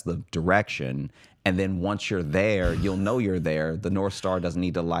because that's the direction. And then once you're there, you'll know you're there. The North Star doesn't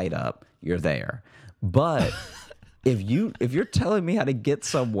need to light up. You're there. But if you're telling me how to get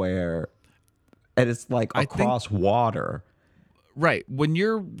somewhere and it's like across water. Right. When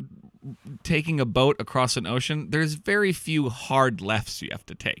you're taking a boat across an ocean, there's very few hard lefts you have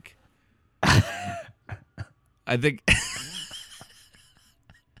to take. I think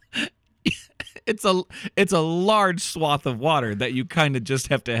it's a large swath of water that you kind of just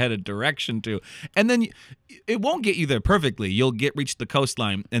have to head a direction to, and then it won't get you there perfectly. You'll reach the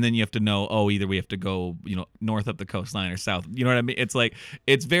coastline, and then you have to know, oh, either we have to go north up the coastline or south. You know what I mean? It's like,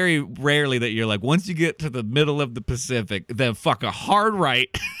 it's very rarely that you're like, once you get to the middle of the Pacific, then fuck a hard right.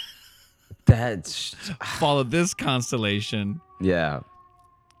 That's follow this constellation. Yeah.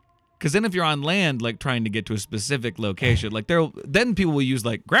 Because then if you're on land, like trying to get to a specific location, like then people will use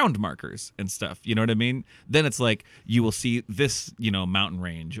like ground markers and stuff. You know what I mean? Then it's like you will see this, mountain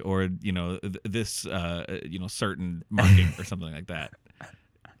range or, this, certain marking or something like that.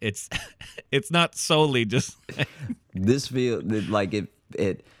 It's not solely just this feel like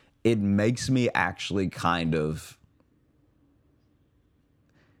it makes me actually kind of.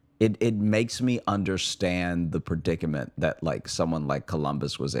 It makes me understand the predicament that like someone like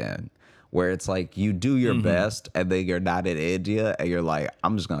Columbus was in, where it's like you do your best and then you're not in India and you're like,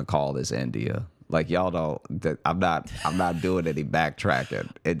 I'm just gonna call this India. Like, y'all don't. I'm not doing any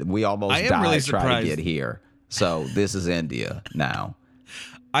backtracking. We almost died really trying to get here, so this is India now.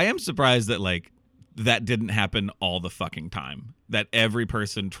 I am surprised that like that didn't happen all the fucking time. That every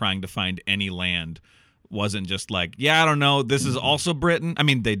person trying to find any land wasn't just like, yeah, I don't know, this is also Britain. I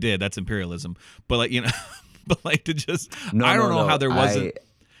mean, they did. That's imperialism. But like, but like to just, I don't know how there wasn't.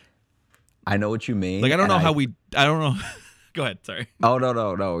 I know what you mean. Like, I don't know how I don't know. Go ahead. Sorry. Oh,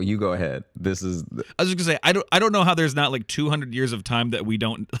 no. You go ahead. This is. I was just gonna say, I don't know how there's not like 200 years of time that we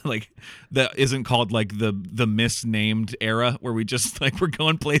don't like, that isn't called like the misnamed era where we just like we're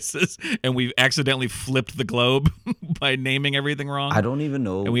going places and we've accidentally flipped the globe by naming everything wrong. I don't even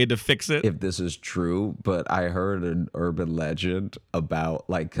know, and we had to fix it. If this is true, but I heard an urban legend about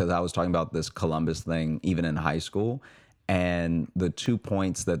like, because I was talking about this Columbus thing even in high school, And the 2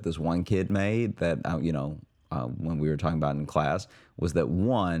 points that this one kid made that, when we were talking about in class was that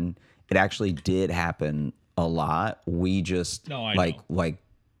one, it actually did happen a lot. We just No, I know. like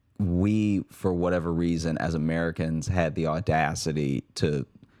we, for whatever reason, as Americans, had the audacity to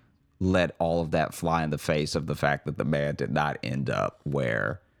let all of that fly in the face of the fact that the man did not end up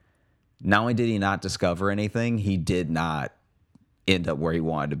where, not only did he not discover anything, he did not end up where he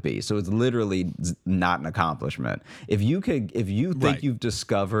wanted to be. So it's literally not an accomplishment. If you think Right. you've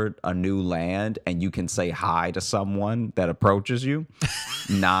discovered a new land and you can say hi to someone that approaches you,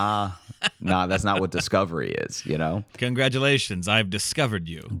 nah, that's not what discovery is, Congratulations, I've discovered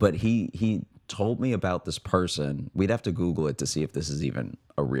you. But he told me about this person. We'd have to Google it to see if this is even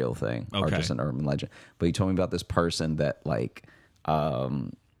a real thing or Okay. just an urban legend. But he told me about this person that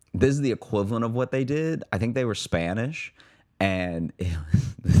this is the equivalent of what they did. I think they were Spanish. And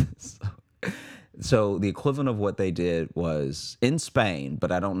so the equivalent of what they did was in Spain,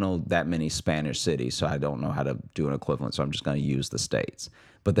 but I don't know that many Spanish cities, so I don't know how to do an equivalent. So I'm just going to use the states.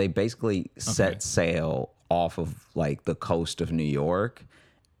 But they basically set sail off of like the coast of New York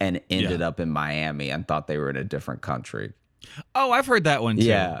and ended up in Miami and thought they were in a different country. Oh, I've heard that one too.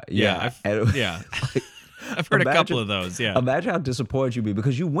 Yeah. I've heard a couple of those. Yeah. Imagine how disappointed you'd be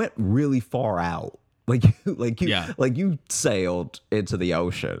because you went really far out. You sailed into the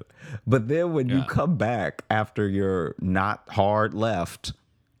ocean, but then when you come back after you're not hard left,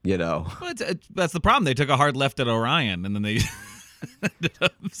 Well, that's the problem. They took a hard left at Orion, and then they ended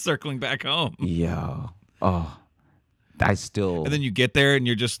up circling back home. Yeah. Oh, And then you get there, and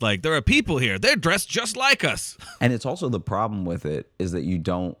you're just like, there are people here. They're dressed just like us. And it's also the problem with it is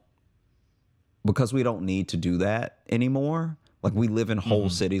that because we don't need to do that anymore. Like we live in whole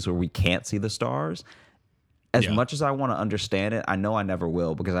cities where we can't see the stars. As much as I want to understand it, I know I never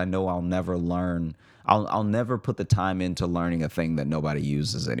will because I know I'll never learn. I'll never put the time into learning a thing that nobody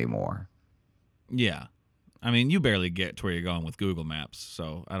uses anymore. Yeah. I mean, you barely get to where you're going with Google Maps,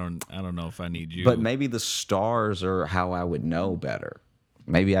 so I don't know if I need you. But maybe the stars are how I would know better.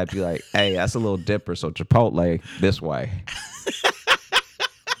 Maybe I'd be like, hey, that's a little dipper, so Chipotle this way.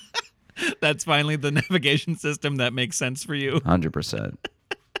 That's finally the navigation system that makes sense for you. 100%.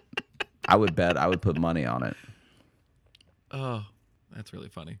 I would put money on it. Oh, that's really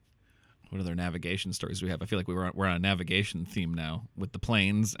funny. What other navigation stories do we have? I feel like we're on a navigation theme now with the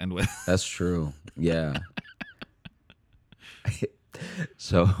planes and with. That's true. Yeah.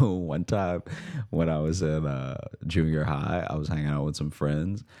 So one time when I was in junior high, I was hanging out with some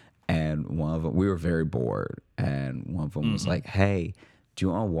friends, and one of them, we were very bored, and one of them was like, "Hey, do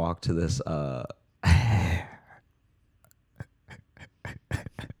you want to walk to this?"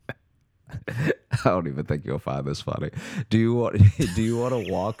 I don't even think you'll find this funny. Do you want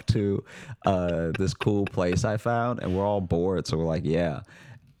to walk to this cool place I found? And we're all bored, so we're like, yeah.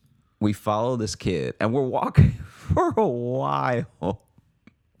 We follow this kid, and we're walking for a while.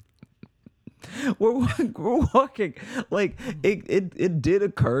 We're walking. Like it did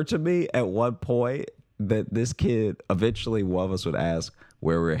occur to me at one point that this kid, eventually one of us would ask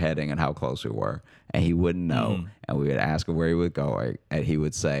where we were heading and how close we were, and he wouldn't know. And we would ask him where he was going, and he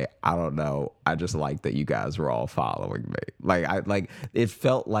would say, I don't know, I just like that you guys were all following me. It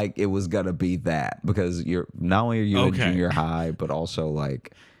felt like it was gonna be that, because you're not only are you in junior high, but also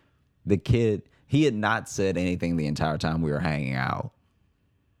like the kid, he had not said anything the entire time we were hanging out.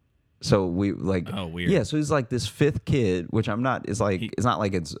 So we like, oh, weird. Yeah, so he's like this fifth kid, which I'm not, it's like, it's not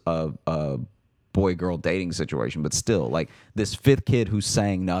like it's a boy-girl dating situation, but still, like, this fifth kid who's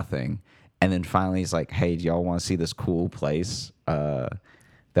saying nothing, and then finally he's like, hey, do y'all want to see this cool place that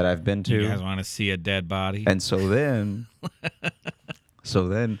I've been to? You guys want to see a dead body? And so then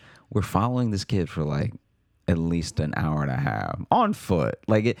we're following this kid for like at least an hour and a half on foot.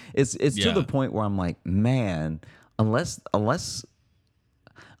 Like it's to the point where I'm like, man, unless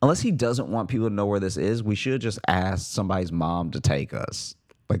he doesn't want people to know where this is, we should just ask somebody's mom to take us.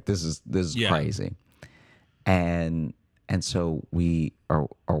 Like this is crazy. And so we are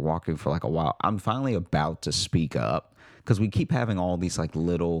walking for like a while. I'm finally about to speak up because we keep having all these like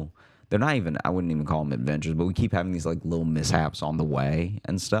little, they're not even, I wouldn't even call them adventures, but we keep having these like little mishaps on the way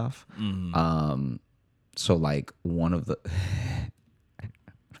and stuff. Mm-hmm. So like one of the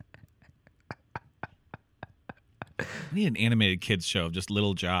we need an animated kids show of just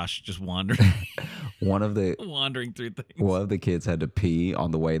little Josh just wandering. Wandering through things. One of the kids had to pee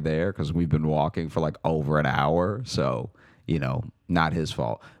on the way there because we've been walking for like over an hour. So, not his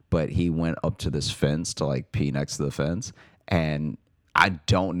fault. But he went up to this fence to like pee next to the fence. And I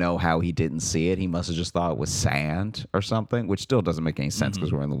don't know how he didn't see it. He must have just thought it was sand or something, which still doesn't make any sense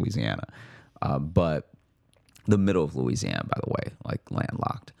because we're in Louisiana. But the middle of Louisiana, by the way, like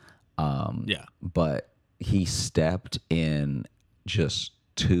landlocked. Yeah. But he stepped in just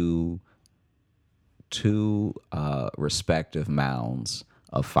two respective mounds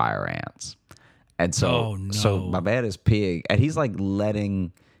of fire ants. And so, Oh, no. so my man is peeing, and he's like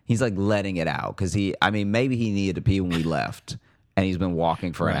letting it out because maybe he needed to pee when we left, and he's been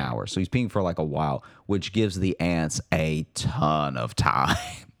walking for an hour, so he's peeing for like a while, which gives the ants a ton of time.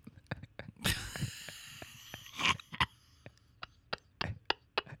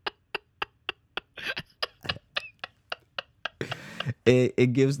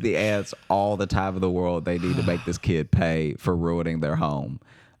 It gives the ants all the time of the world they need to make this kid pay for ruining their home.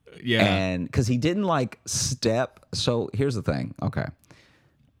 Yeah. And because he didn't like step. So here's the thing. Okay.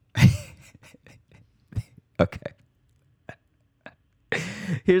 Okay.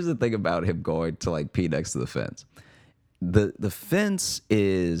 Here's the thing about him going to like pee next to the fence. The fence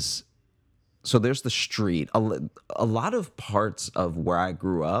is, so there's the street. A lot of parts of where I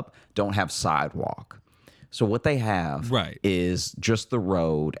grew up don't have sidewalk. So what they have is just the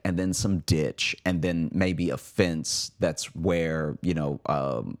road and then some ditch and then maybe a fence that's where,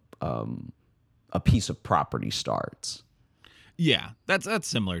 a piece of property starts. Yeah, that's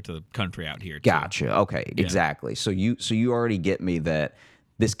similar to the country out here too. Gotcha. Okay, yeah. Exactly. So you already get me that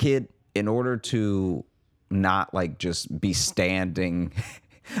this kid, in order to not like just be standing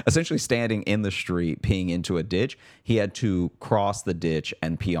essentially standing in the street peeing into a ditch, he had to cross the ditch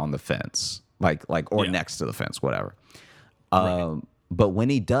and pee on the fence. Or next to the fence, whatever. But when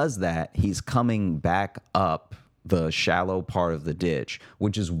he does that, he's coming back up the shallow part of the ditch,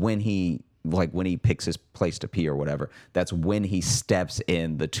 which is when he picks his place to pee or whatever. That's when he steps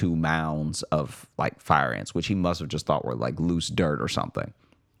in the two mounds of like fire ants, which he must have just thought were like loose dirt or something.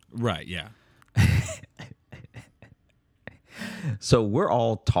 Right. Yeah. So we're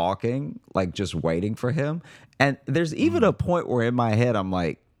all talking, like just waiting for him. And there's even a point where in my head, I'm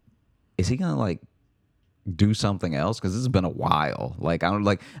like, is he gonna like do something else? Because this has been a while. Like and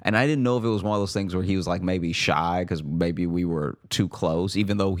I didn't know if it was one of those things where he was like maybe shy because maybe we were too close,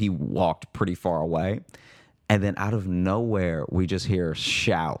 even though he walked pretty far away. And then out of nowhere, we just hear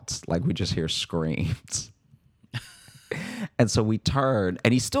shouts, like we just hear screams. And so we turn,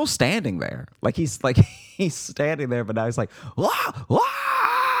 and he's still standing there, he's standing there, but now he's like, wah, wah!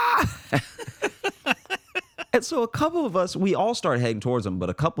 And so a couple of us, we all start heading towards him, but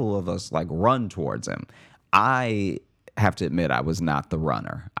a couple of us like run towards him. I have to admit, I was not the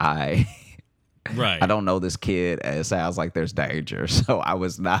runner. I don't know this kid. It sounds like there's danger, so I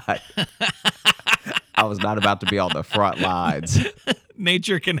was not about to be on the front lines.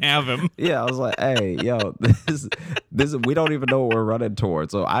 Nature can have him. Yeah, I was like, hey, yo, this we don't even know what we're running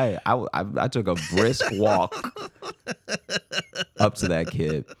towards. So I took a brisk walk up to that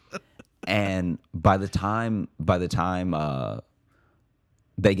kid. And by the time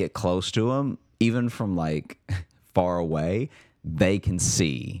they get close to him, even from like far away, they can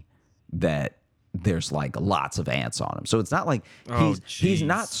see that there's like lots of ants on him. So it's not like he's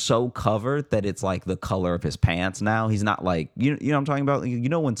not so covered that it's like the color of his pants now. He's not like, you know what I'm talking about? You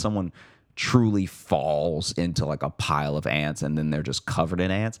know when someone truly falls into like a pile of ants and then they're just covered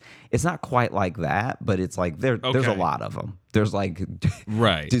in ants? It's not quite like that, but it's like there's a lot of them. There's like,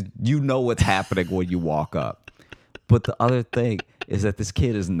 you know what's happening when you walk up. But the other thing is that this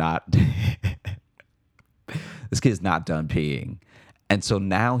kid is not done peeing. And so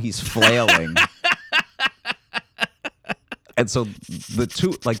now he's flailing. And so the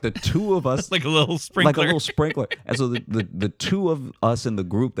two of us, like a little sprinkler. And so the two of us in the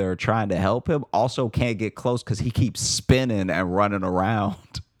group that are trying to help him also can't get close because he keeps spinning and running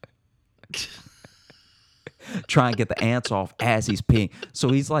around, trying to get the ants off as he's peeing. So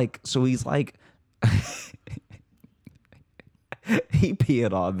he's like, he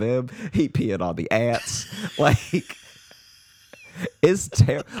peeing on them, he peeing on the ants, like. It's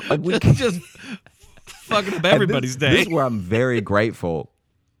terrible. Like we just fucking up everybody's day. This is where I'm very grateful.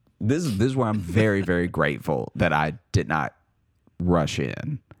 This is where I'm very, very grateful that I did not rush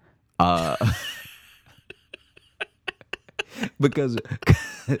in, because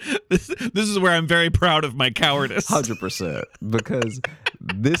this is where I'm very proud of my cowardice. 100%. Because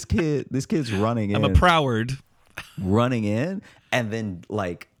this kid's running in. I'm a proward. Running in, and then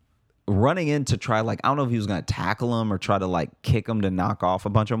like. Running in to try, like, I don't know if he was going to tackle him or try to, like, kick him to knock off a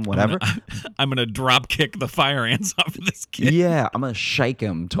bunch of them, whatever. I'm going to drop kick the fire ants off of this kid. Yeah, I'm going to shake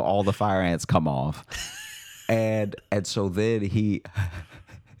him till all the fire ants come off. And so then he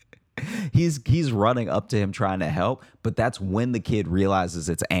he's running up to him trying to help, but that's when the kid realizes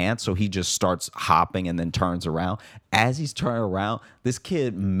it's ants, so he just starts hopping and then turns around. As he's turning around, this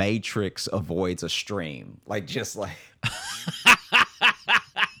kid matrix avoids a stream, like just like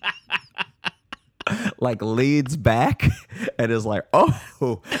like leads back and is like,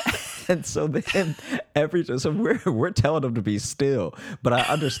 oh. And so then so we're telling him to be still, but I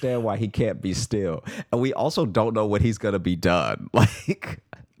understand why he can't be still. And we also don't know when he's gonna be done. Like,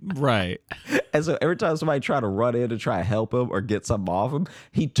 right. And so every time somebody try to run in to try to help him or get something off him,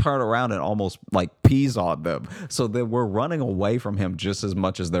 he turn around and almost like pees on them. So then we're running away from him just as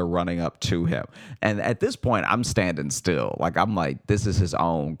much as they're running up to him. And at this point, I'm standing still. Like, I'm like, this is his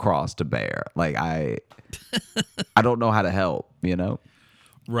own cross to bear. Like, I don't know how to help, you know?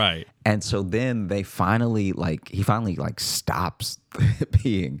 Right. And so then he finally stops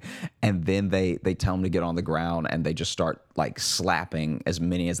peeing, and then they tell him to get on the ground, and they just start like slapping as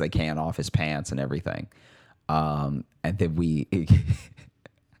many as they can off his pants and everything. And then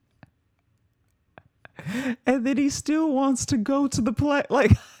and then he still wants to go to the play.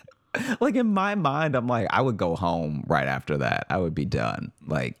 Like in my mind, I'm like, I would go home right after that. I would be done.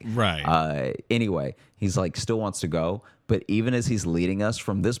 Like, right. Anyway, he's like, still wants to go. But even as he's leading us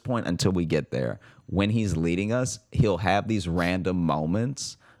from this point until we get there, when he's leading us, he'll have these random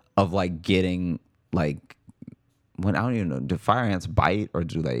moments of like getting like, when I don't even know, do fire ants bite or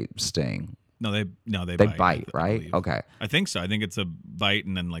do they sting? No, they bite, right? Okay. I think so. I think it's a bite,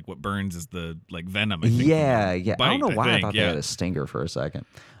 and then like what burns is the like venom. Yeah. Bite, I don't know why I thought they had a stinger for a second.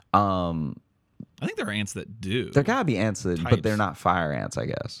 I think there are ants that do. There gotta be ants that, but they're not fire ants, I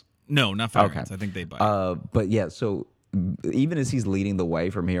guess. No, not fire ants. I think they bite. But yeah, so even as he's leading the way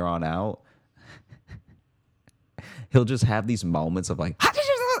from here on out, he'll just have these moments of like,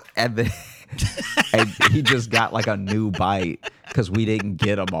 and then and he just got like a new bite because we didn't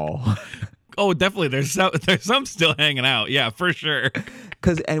get them all. Oh, definitely. There's some still hanging out. Yeah, for sure.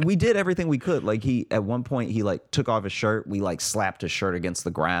 And we did everything we could. Like at one point he like took off his shirt. We like slapped his shirt against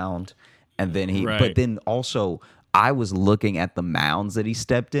the ground, and then but then also I was looking at the mounds that he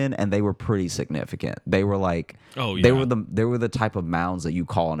stepped in, and they were pretty significant. They were like, oh yeah, they were the type of mounds that you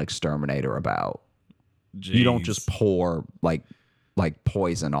call an exterminator about. Jeez. You don't just pour like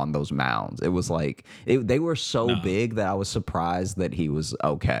poison on those mounds. It was like they were so big that I was surprised that he was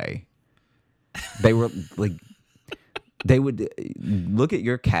okay. They were like, they would look at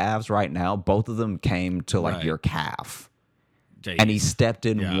your calves right now. Both of them came to like your calf. Jeez. And he stepped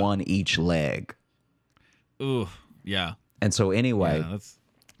in one each leg. Ooh, yeah. And so anyway,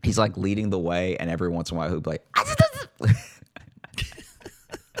 he's like leading the way, and every once in a while he'll be like,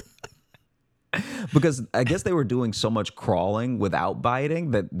 because I guess they were doing so much crawling without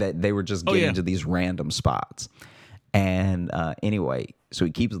biting that they were just getting to these random spots. And anyway, so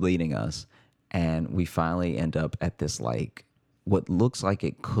he keeps leading us, and we finally end up at this like what looks like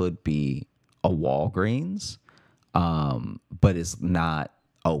it could be a Walgreens, but it's not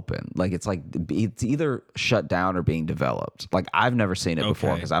open. Like it's either shut down or being developed. Like I've never seen it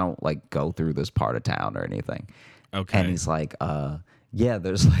before because I don't like go through this part of town or anything. Okay. And he's like, yeah,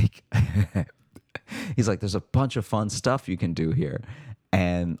 there's like he's like, there's a bunch of fun stuff you can do here.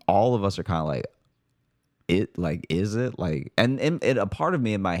 And all of us are kind of like, is it like, and a part of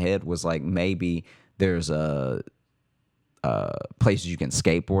me in my head was like, maybe there's places you can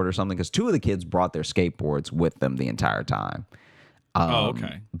skateboard or something, because two of the kids brought their skateboards with them the entire time.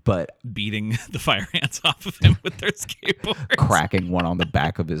 Okay. But beating the fire ants off of him with their skateboards, cracking one on the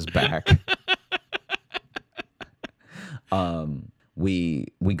back of his back. We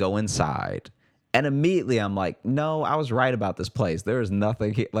go inside, and immediately I'm like, no, I was right about this place. There is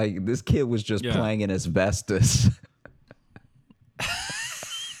nothing here. Like this kid was just playing in asbestos.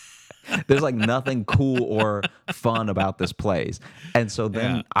 There's like nothing cool or fun about this place. And so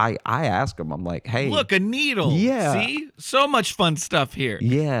then I ask him, I'm like, hey, look, a needle. Yeah. See? So much fun stuff here.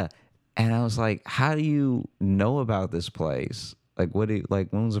 Yeah. And I was like, how do you know about this place? Like, when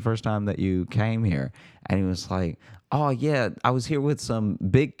was the first time that you came here? And he was like, oh yeah, I was here with some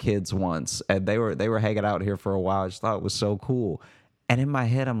big kids once, and they were hanging out here for a while. I just thought it was so cool. And in my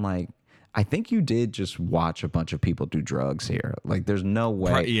head, I'm like, I think you did just watch a bunch of people do drugs here. Like, there's no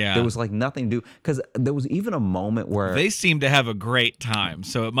way. Yeah. There was like nothing to do, because there was even a moment where they seemed to have a great time.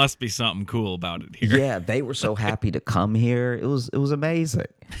 So it must be something cool about it here. Yeah, they were so happy to come here. It was amazing.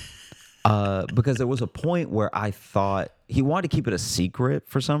 Because there was a point where I thought he wanted to keep it a secret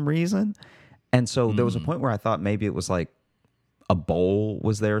for some reason. And so there was a point where I thought maybe it was like a bowl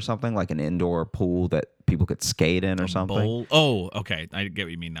was there or something, like an indoor pool that people could skate in or something. Bowl? Oh, okay. I get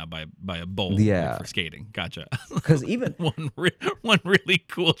what you mean now by a bowl, Yeah. like for skating. Gotcha. Because even one really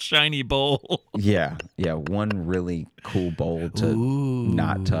cool shiny bowl. yeah, one really cool bowl to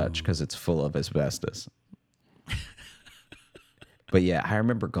not touch because it's full of asbestos. But yeah, I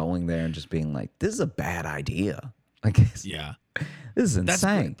remember going there and just being like, "This is a bad idea." Like, Yeah, this is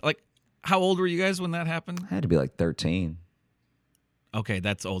insane. Like, how old were you guys when that happened? I had to be like 13. Okay,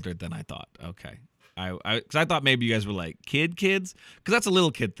 that's older than I thought. Okay. Because I thought maybe you guys were like kids, because that's a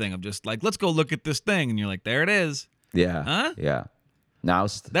little kid thing of just like, let's go look at this thing, and you're like, there it is. Yeah. Huh? Yeah. Now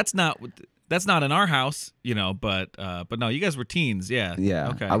that's not in our house, But no, you guys were teens, yeah. Yeah.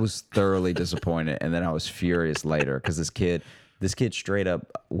 Okay. I was thoroughly disappointed, and then I was furious later because this kid straight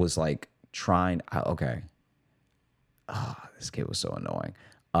up was like trying. Okay. Oh, this kid was so annoying.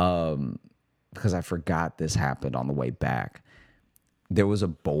 Because I forgot this happened on the way back. There was a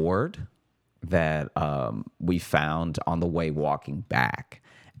board that we found on the way walking back.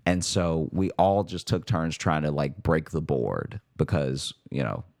 And so we all just took turns trying to like break the board because,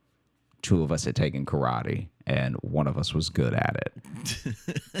 2 of us had taken karate and one of us was good at it.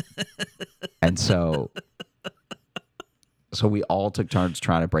 And so we all took turns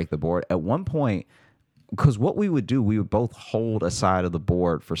trying to break the board. At one point, because what we would do, we would both hold a side of the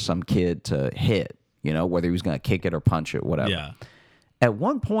board for some kid to hit, whether he was going to kick it or punch it, whatever. Yeah. At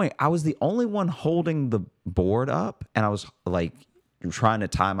one point, I was the only one holding the board up, and I was like trying to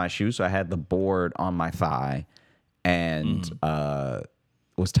tie my shoe. So I had the board on my thigh and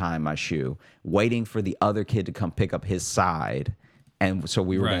was tying my shoe, waiting for the other kid to come pick up his side. And so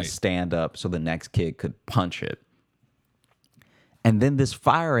we were going to stand up so the next kid could punch it. And then this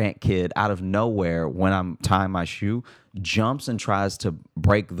fire ant kid out of nowhere, when I'm tying my shoe, jumps and tries to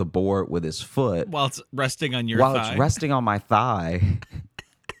break the board with his foot. While it's resting on your thigh. While it's resting on my thigh.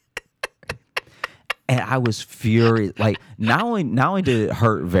 And I was furious. Like, not only did it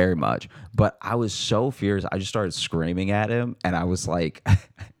hurt very much, but I was so furious. I just started screaming at him. And I was like,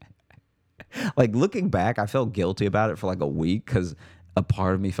 like looking back, I felt guilty about it for like a week because a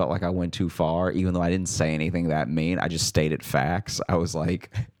part of me felt like I went too far, even though I didn't say anything that mean. I just stated facts. I was like,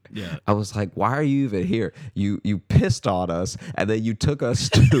 why are you even here? You pissed on us, and then you took us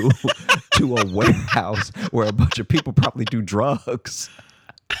to a warehouse where a bunch of people probably do drugs.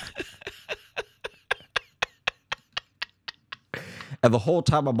 And the whole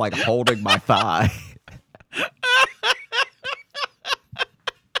time I'm like holding my thigh.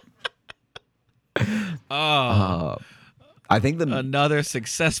 I think another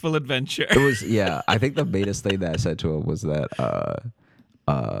successful adventure. It was, yeah. I think the meanest thing that I said to him was that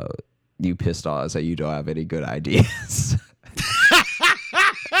you pissed on us that you don't have any good ideas.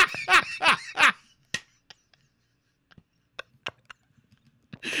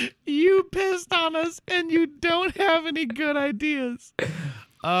 You pissed on us and you don't have any good ideas.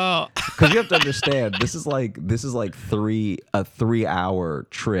 Oh, because you have to understand, this is like a 3-hour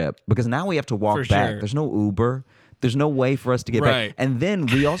trip because now we have to walk back. Sure. There's no Uber. There's no way for us to get back. And then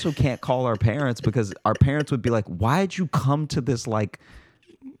we also can't call our parents because our parents would be like, "Why'd you come to this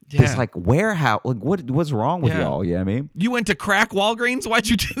this warehouse? Like what's wrong with y'all?" You know what I mean? You went to crack Walgreens? Why'd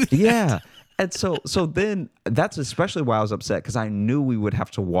you do that? Yeah. And so then that's especially why I was upset because I knew we would have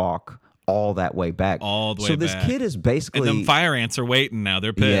to walk all that way back. All the way back. So this kid is basically... And them fire ants are waiting now.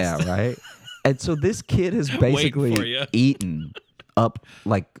 They're pissed. Yeah, right? And so this kid has basically eaten up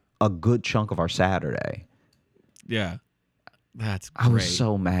like a good chunk of our Saturday. Yeah. That's great. I was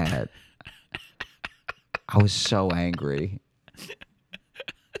so mad. I was so angry.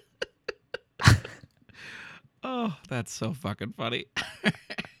 Oh, that's so fucking funny.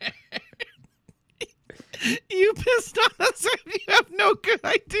 You pissed on us and you have no good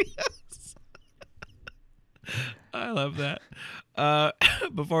ideas. I love that.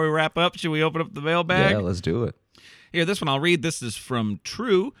 Before we wrap up, should we open up the mailbag? Yeah, let's do it. Here, this one I'll read. This is from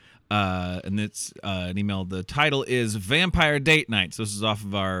True, and it's an email. The title is Vampire Date Night. So this is off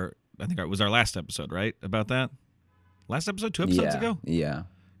of I think it was our last episode, right? About that? Last episode? 2 episodes ago? Yeah.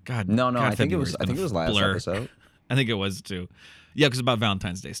 God. No, God, I think it was last episode. I think it was too. Yeah, because about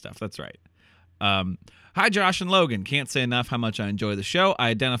Valentine's Day stuff. That's right. Hi, Josh and Logan. Can't say enough how much I enjoy the show. I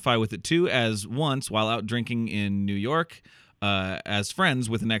identify with it too, as once, while out drinking in New York, as friends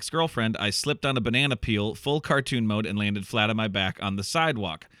with an ex-girlfriend, I slipped on a banana peel, full cartoon mode, and landed flat on my back on the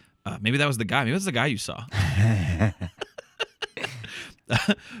sidewalk. Maybe that was the guy. Maybe it was the guy you saw.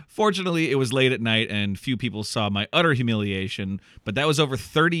 Fortunately, it was late at night, and few people saw my utter humiliation. But that was over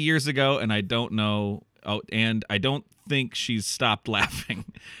 30 years ago, and I don't know. Oh, and I don't think she's stopped laughing.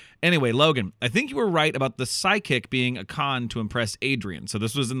 Anyway, Logan, I think you were right about the psychic being a con to impress Adrian. So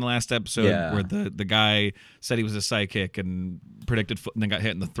this was in the last episode where the guy said he was a psychic and predicted and then got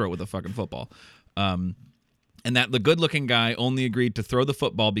hit in the throat with a fucking football. And that the good-looking guy only agreed to throw the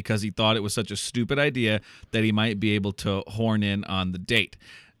football because he thought it was such a stupid idea that he might be able to horn in on the date.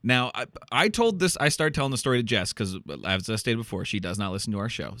 Now, I started telling the story to Jess because, as I stated before, she does not listen to our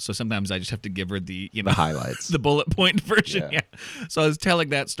show. So sometimes I just have to give her the highlights, the bullet point version. Yeah. So I was telling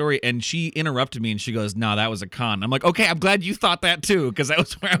that story, and she interrupted me, and she goes, "No, that was a con." I'm like, "Okay, I'm glad you thought that too, because that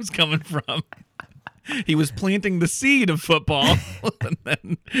was where I was coming from." He was planting the seed of football, and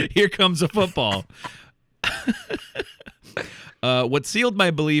then here comes a football. What sealed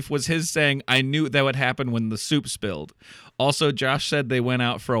my belief was his saying, "I knew that would happen when the soup spilled." Also, Josh said they went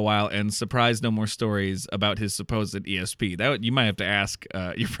out for a while and surprised no more stories about his supposed ESP. That you might have to ask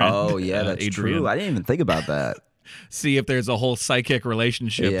your friend. Oh yeah, that's Adrian. true. I didn't even think about that. See if there's a whole psychic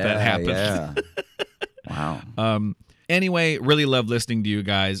relationship that happened. Yeah. Wow. Anyway, really love listening to you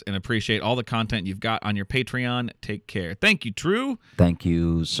guys and appreciate all the content you've got on your Patreon. Take care. Thank you, True. Thank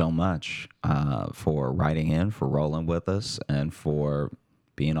you so much for writing in, for rolling with us, and for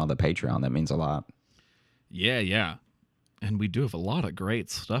being on the Patreon. That means a lot. Yeah. And we do have a lot of great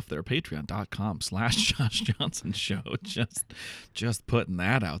stuff there. Patreon.com/Josh Johnson Show. Just putting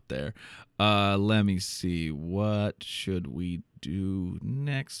that out there. Let me see. What should we do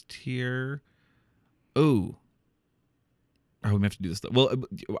next here? Oh, we may have to do this. Well,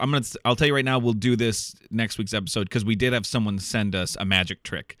 I'll tell you right now, we'll do this next week's episode because we did have someone send us a magic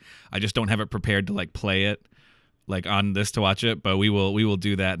trick. I just don't have it prepared to play it on this to watch it, but we will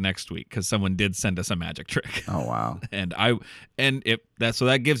do that next week because someone did send us a magic trick. Oh wow.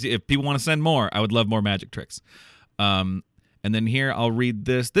 That gives you, if people want to send more, I would love more magic tricks. And then here I'll read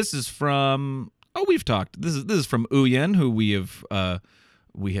this. This is from we've talked. This is from Uyen, who we have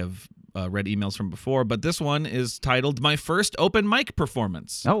read emails from before, but this one is titled "My First Open Mic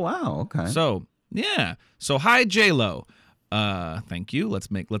Performance." Oh wow, okay. So yeah. So hi J-Lo. Thank you. Let's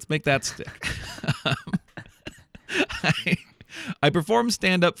make that stick. I performed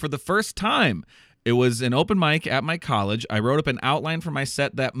stand-up for the first time. It was an open mic at my college. I wrote up an outline for my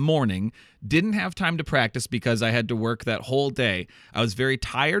set that morning. Didn't have time to practice because I had to work that whole day. I was very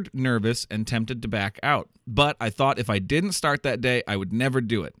tired, nervous, and tempted to back out. But I thought if I didn't start that day, I would never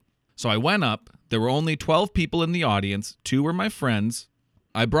do it. So I went up. There were only 12 people in the audience. 2 were my friends.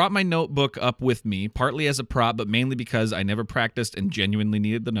 I brought my notebook up with me, partly as a prop, but mainly because I never practiced and genuinely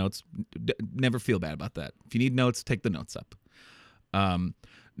needed the notes. Never feel bad about that. If you need notes, take the notes up.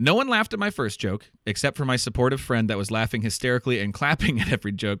 No one laughed at my first joke, except for my supportive friend that was laughing hysterically and clapping at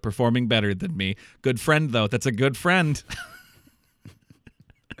every joke, performing better than me. Good friend, though. That's a good friend.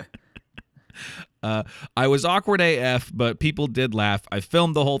 I was awkward AF, but people did laugh. I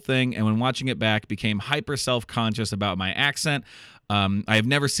filmed the whole thing, and when watching it back, became hyper self-conscious about my accent. I have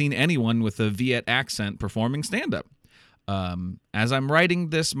never seen anyone with a Viet accent performing stand-up. As I'm writing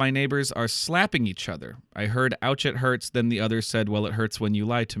this, my neighbors are slapping each other. I heard, "Ouch, it hurts." Then the other said, "Well, it hurts when you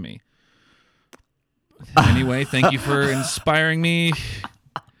lie to me." Anyway, thank you for inspiring me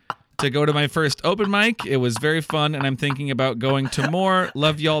to go to my first open mic. It was very fun, and I'm thinking about going to more.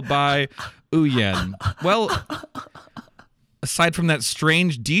 Love y'all. Bye. Uyen. Well, aside from that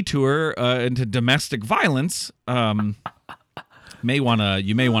strange detour into domestic violence, you may want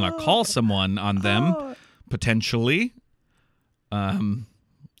to call someone on them potentially.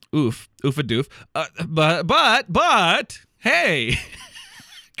 Oof a doof. But hey,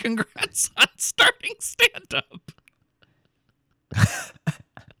 congrats on starting stand up.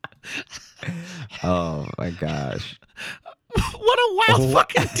 Oh my gosh. What a wild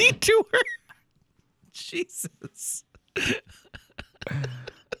fucking detour. Jesus.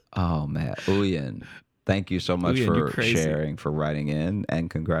 Oh man, Uyen, thank you so much for sharing, for writing in, and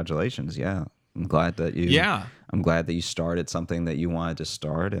congratulations. Yeah, I'm glad that you started something that you wanted to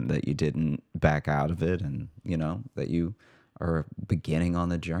start, and that you didn't back out of it, and that you are beginning on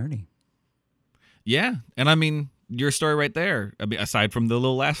the journey. Yeah, and I mean your story right there. I mean, aside from the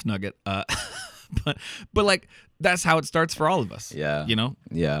little last nugget, but that's how it starts for all of us. Yeah.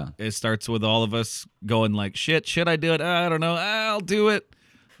 Yeah. It starts with all of us going like, shit, should I do it? I don't know. I'll do it.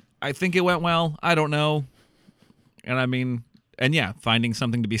 I think it went well. I don't know. And I mean, and yeah, finding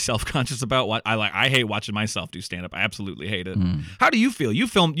something to be self-conscious about. What I hate watching myself do stand up. I absolutely hate it. How do you feel? You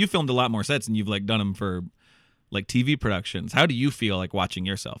filmed a lot more sets, and you've done them for TV productions. How do you feel watching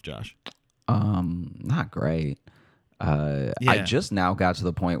yourself, Josh? Not great. I just now got to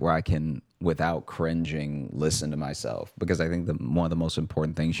the point where I can, without cringing, listen to myself, because I think one of the most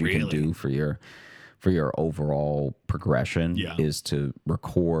important things you can do for for your overall progression is to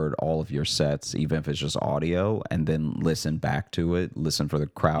record all of your sets, even if it's just audio, and then listen back to it, listen for the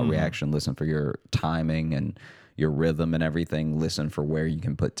crowd reaction, listen for your timing and your rhythm and everything, listen for where you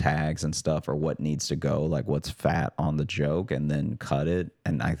can put tags and stuff or what needs to go, like what's fat on the joke, and then cut it.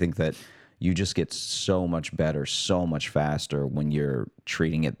 And I think that you just get so much better, so much faster when you're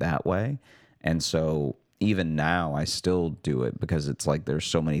treating it that way. And so even now I still do it because it's like there's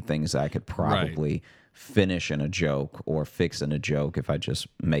so many things that I could probably finish in a joke or fix in a joke if I just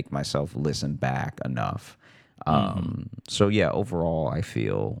make myself listen back enough. So yeah, overall I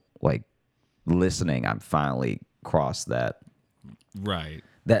feel like listening, I'm finally crossed that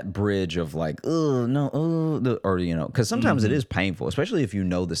that bridge of like, oh no, or you know, because sometimes it is painful, especially if you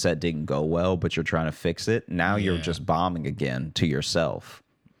know the set didn't go well but you're trying to fix it. Now you're just bombing again to yourself.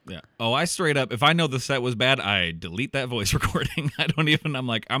 Yeah. Oh, I straight up, if I know the set was bad, I delete that voice recording. I'm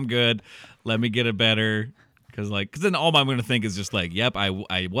like, I'm good. Let me get it better. Because then all I'm going to think is just like, yep,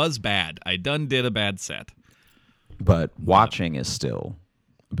 I was bad. I did a bad set. But watching is still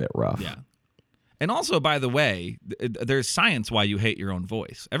a bit rough. Yeah. And also, by the way, there's science why you hate your own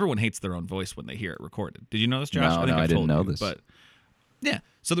voice. Everyone hates their own voice when they hear it recorded. Did you know this, Josh? No, I didn't know this. But yeah.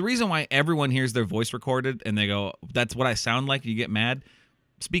 So the reason why everyone hears their voice recorded and they go, that's what I sound like, you get mad,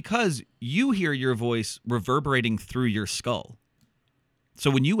 it's because you hear your voice reverberating through your skull. So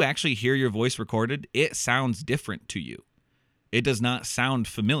when you actually hear your voice recorded, it sounds different to you. It does not sound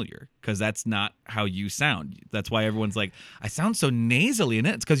familiar because that's not how you sound. That's why everyone's like, I sound so nasally in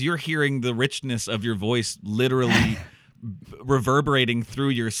it. It's because you're hearing the richness of your voice literally reverberating through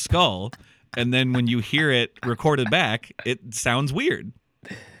your skull. And then when you hear it recorded back, it sounds weird.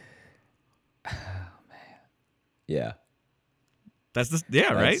 Oh, man. Yeah.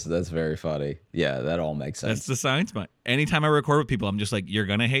 Right? That's very funny. Yeah, that all makes sense. That's the science behind. Anytime I record with people, I'm just like, you're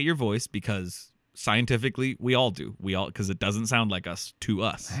going to hate your voice because scientifically we all do. Because it doesn't sound like us to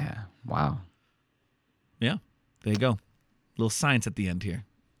us. Yeah. Wow. Yeah. There you go. Little science at the end here.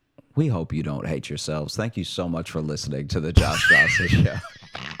 We hope you don't hate yourselves. Thank you so much for listening to the Josh Johnson Show.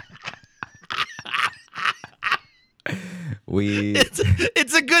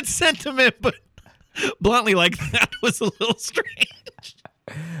 It's a good sentiment, but bluntly, like, that was a little strange.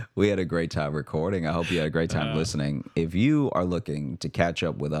 We had a great time recording. I hope you had a great time listening. If you are looking to catch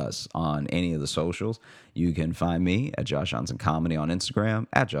up with us on any of the socials, you can find me at Josh Johnson Comedy on Instagram,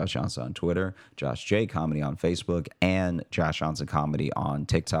 at Josh Johnson on Twitter, Josh J Comedy on Facebook, and Josh Johnson Comedy on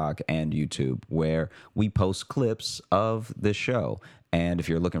TikTok and YouTube, where we post clips of this show. And if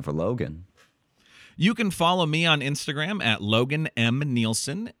you're looking for Logan, you can follow me on Instagram at Logan M.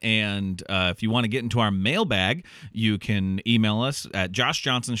 Nielsen. And if you want to get into our mailbag, you can email us at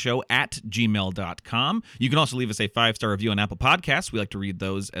joshjohnsonshow@gmail.com. You can also leave us a 5-star review on Apple Podcasts. We like to read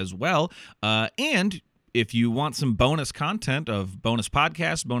those as well. And if you want some bonus content of bonus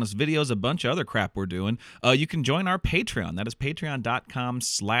podcasts, bonus videos, a bunch of other crap we're doing, you can join our Patreon. That is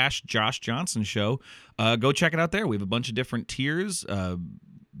patreon.com/Josh Johnson Show. Go check it out there. We have a bunch of different tiers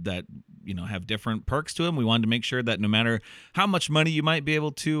that have different perks to them. We wanted to make sure that no matter how much money you might be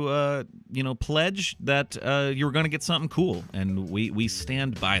able to pledge, that you're going to get something cool, and we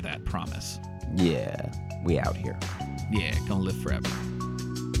stand by that promise. Yeah, we out here. Yeah, gonna live forever.